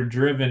who's ever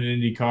driven an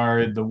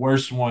IndyCar, the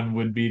worst one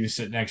would be to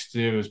sit next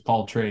to is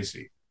Paul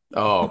Tracy.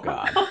 Oh,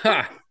 God.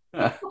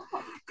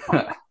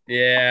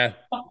 Yeah.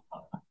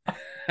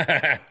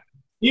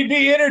 He'd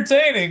be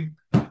entertaining,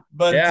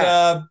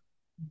 but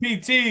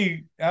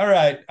PT, all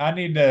right,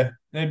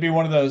 it'd be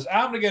one of those.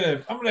 I'm gonna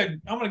get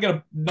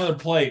another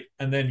plate,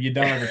 and then you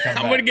don't ever come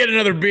back. I'm gonna get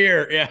another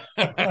beer. Yeah.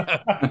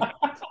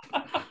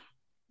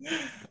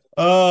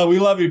 We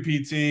love you,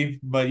 PT,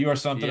 but you are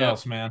something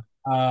else, man.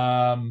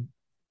 All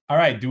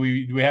right. Do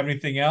we have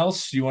anything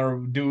else? You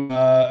want to do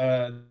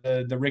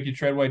the Ricky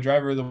Treadway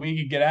Driver of the Week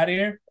and get out of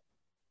here?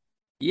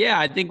 Yeah,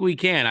 I think we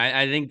can.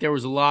 I think there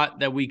was a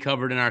lot that we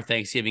covered in our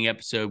Thanksgiving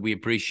episode. We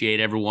appreciate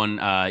everyone,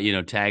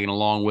 tagging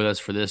along with us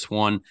for this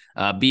one.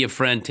 Be a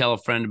friend, tell a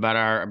friend about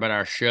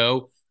our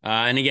show.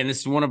 And again, this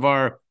is one of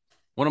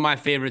my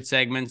favorite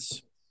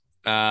segments.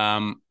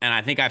 And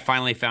I think I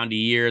finally found a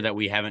year that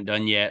we haven't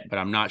done yet, but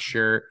I'm not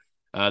sure.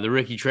 The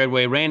Ricky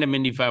Treadway Random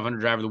Indy 500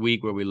 Driver of the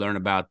Week, where we learn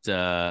about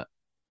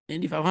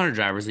Indy 500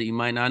 drivers that you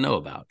might not know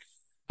about.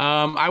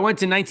 I went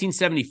to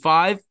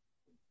 1975.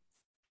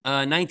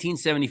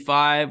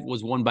 1975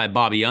 was won by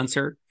Bobby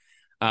Unser.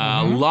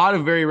 A lot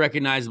of very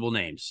recognizable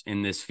names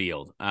in this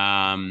field.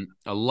 A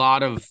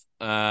lot of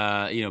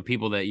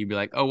people that you'd be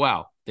like, oh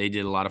wow, they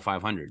did a lot of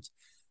 500s.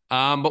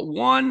 But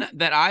one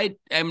that I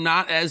am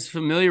not as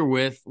familiar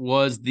with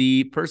was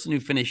the person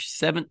who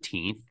finished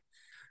 17th.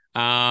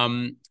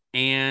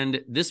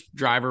 And this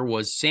driver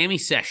was Sammy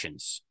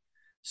Sessions.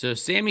 So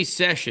Sammy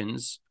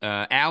Sessions,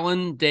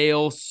 Alan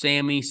Dale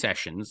Sammy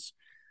Sessions,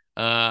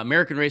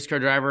 American race car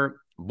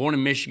driver, born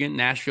in Michigan,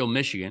 Nashville,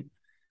 Michigan.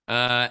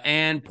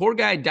 And poor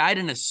guy died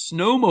in a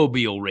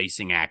snowmobile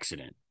racing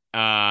accident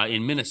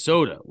in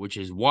Minnesota, which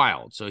is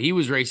wild. So he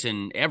was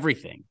racing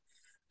everything.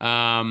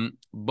 Many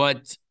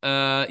Indy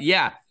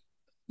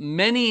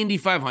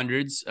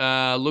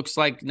 500s, looks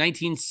like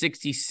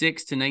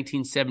 1966 to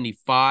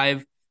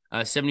 1975,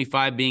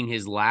 75 being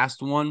his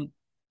last one.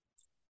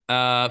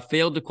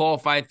 Failed to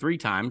qualify 3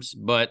 times,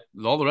 but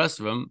all the rest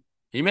of them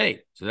he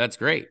made. So that's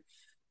great.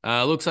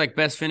 Looks like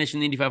best finish in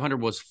the Indy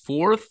 500 was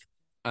 4th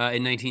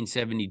in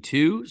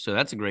 1972. So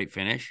that's a great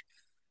finish.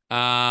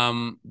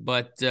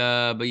 But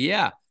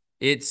yeah,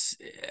 it's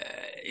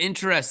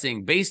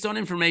interesting. Based on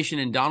information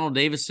in Donald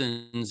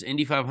Davison's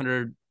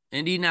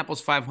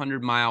Indianapolis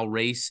 500 mile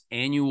race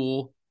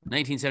annual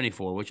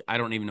 1974, which I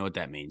don't even know what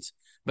that means.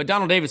 But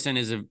Donald Davison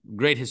is a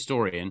great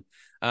historian.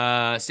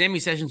 Sammy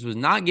Sessions was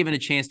not given a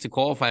chance to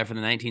qualify for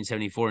the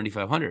 1974 Indy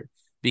 500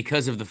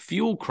 because of the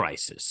fuel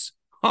crisis.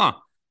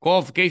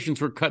 Qualifications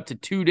were cut to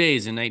 2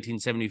 days in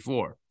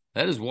 1974.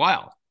 That is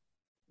wild.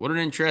 What an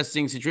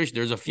interesting situation.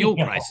 There's a fuel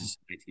crisis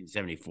in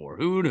 1974.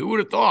 Who would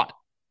have thought?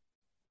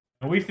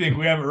 We think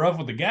we have it rough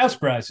with the gas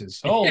prices.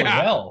 Holy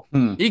hell.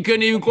 He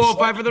couldn't even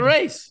qualify for the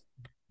race.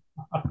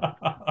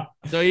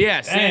 So,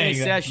 Sammy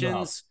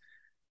Sessions,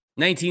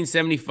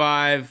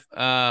 1975.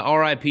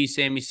 RIP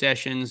Sammy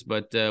Sessions,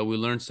 but we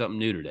learned something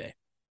new today.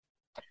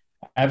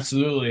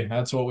 Absolutely.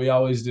 That's what we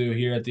always do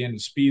here at the end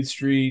of Speed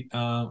Street.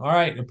 All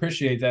right.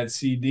 Appreciate that,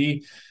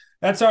 CD.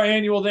 That's our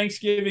annual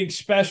Thanksgiving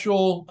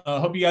special.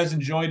 Hope you guys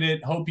enjoyed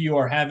it. Hope you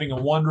are having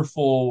a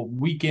wonderful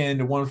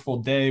weekend, a wonderful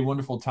day,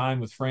 wonderful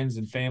time with friends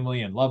and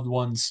family and loved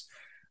ones.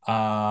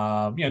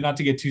 Not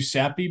to get too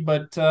sappy,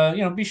 but,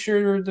 be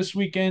sure this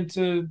weekend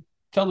to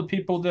tell the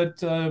people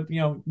that,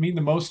 mean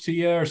the most to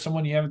you or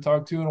someone you haven't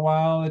talked to in a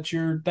while that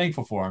you're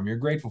thankful for them. You're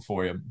grateful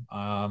for them.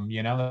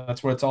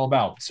 That's what it's all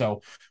about.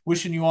 So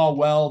wishing you all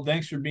well.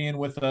 Thanks for being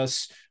with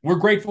us. We're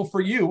grateful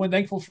for you and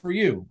thankful for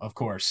you, of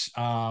course.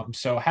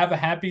 So have a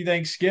happy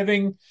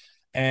Thanksgiving,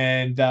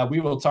 and we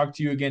will talk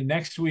to you again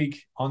next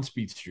week on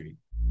Speed Street.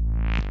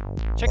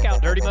 Check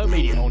out Dirty Mo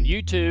Media on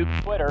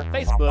YouTube, Twitter,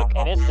 Facebook,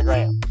 and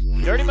Instagram.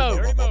 Dirty Mo.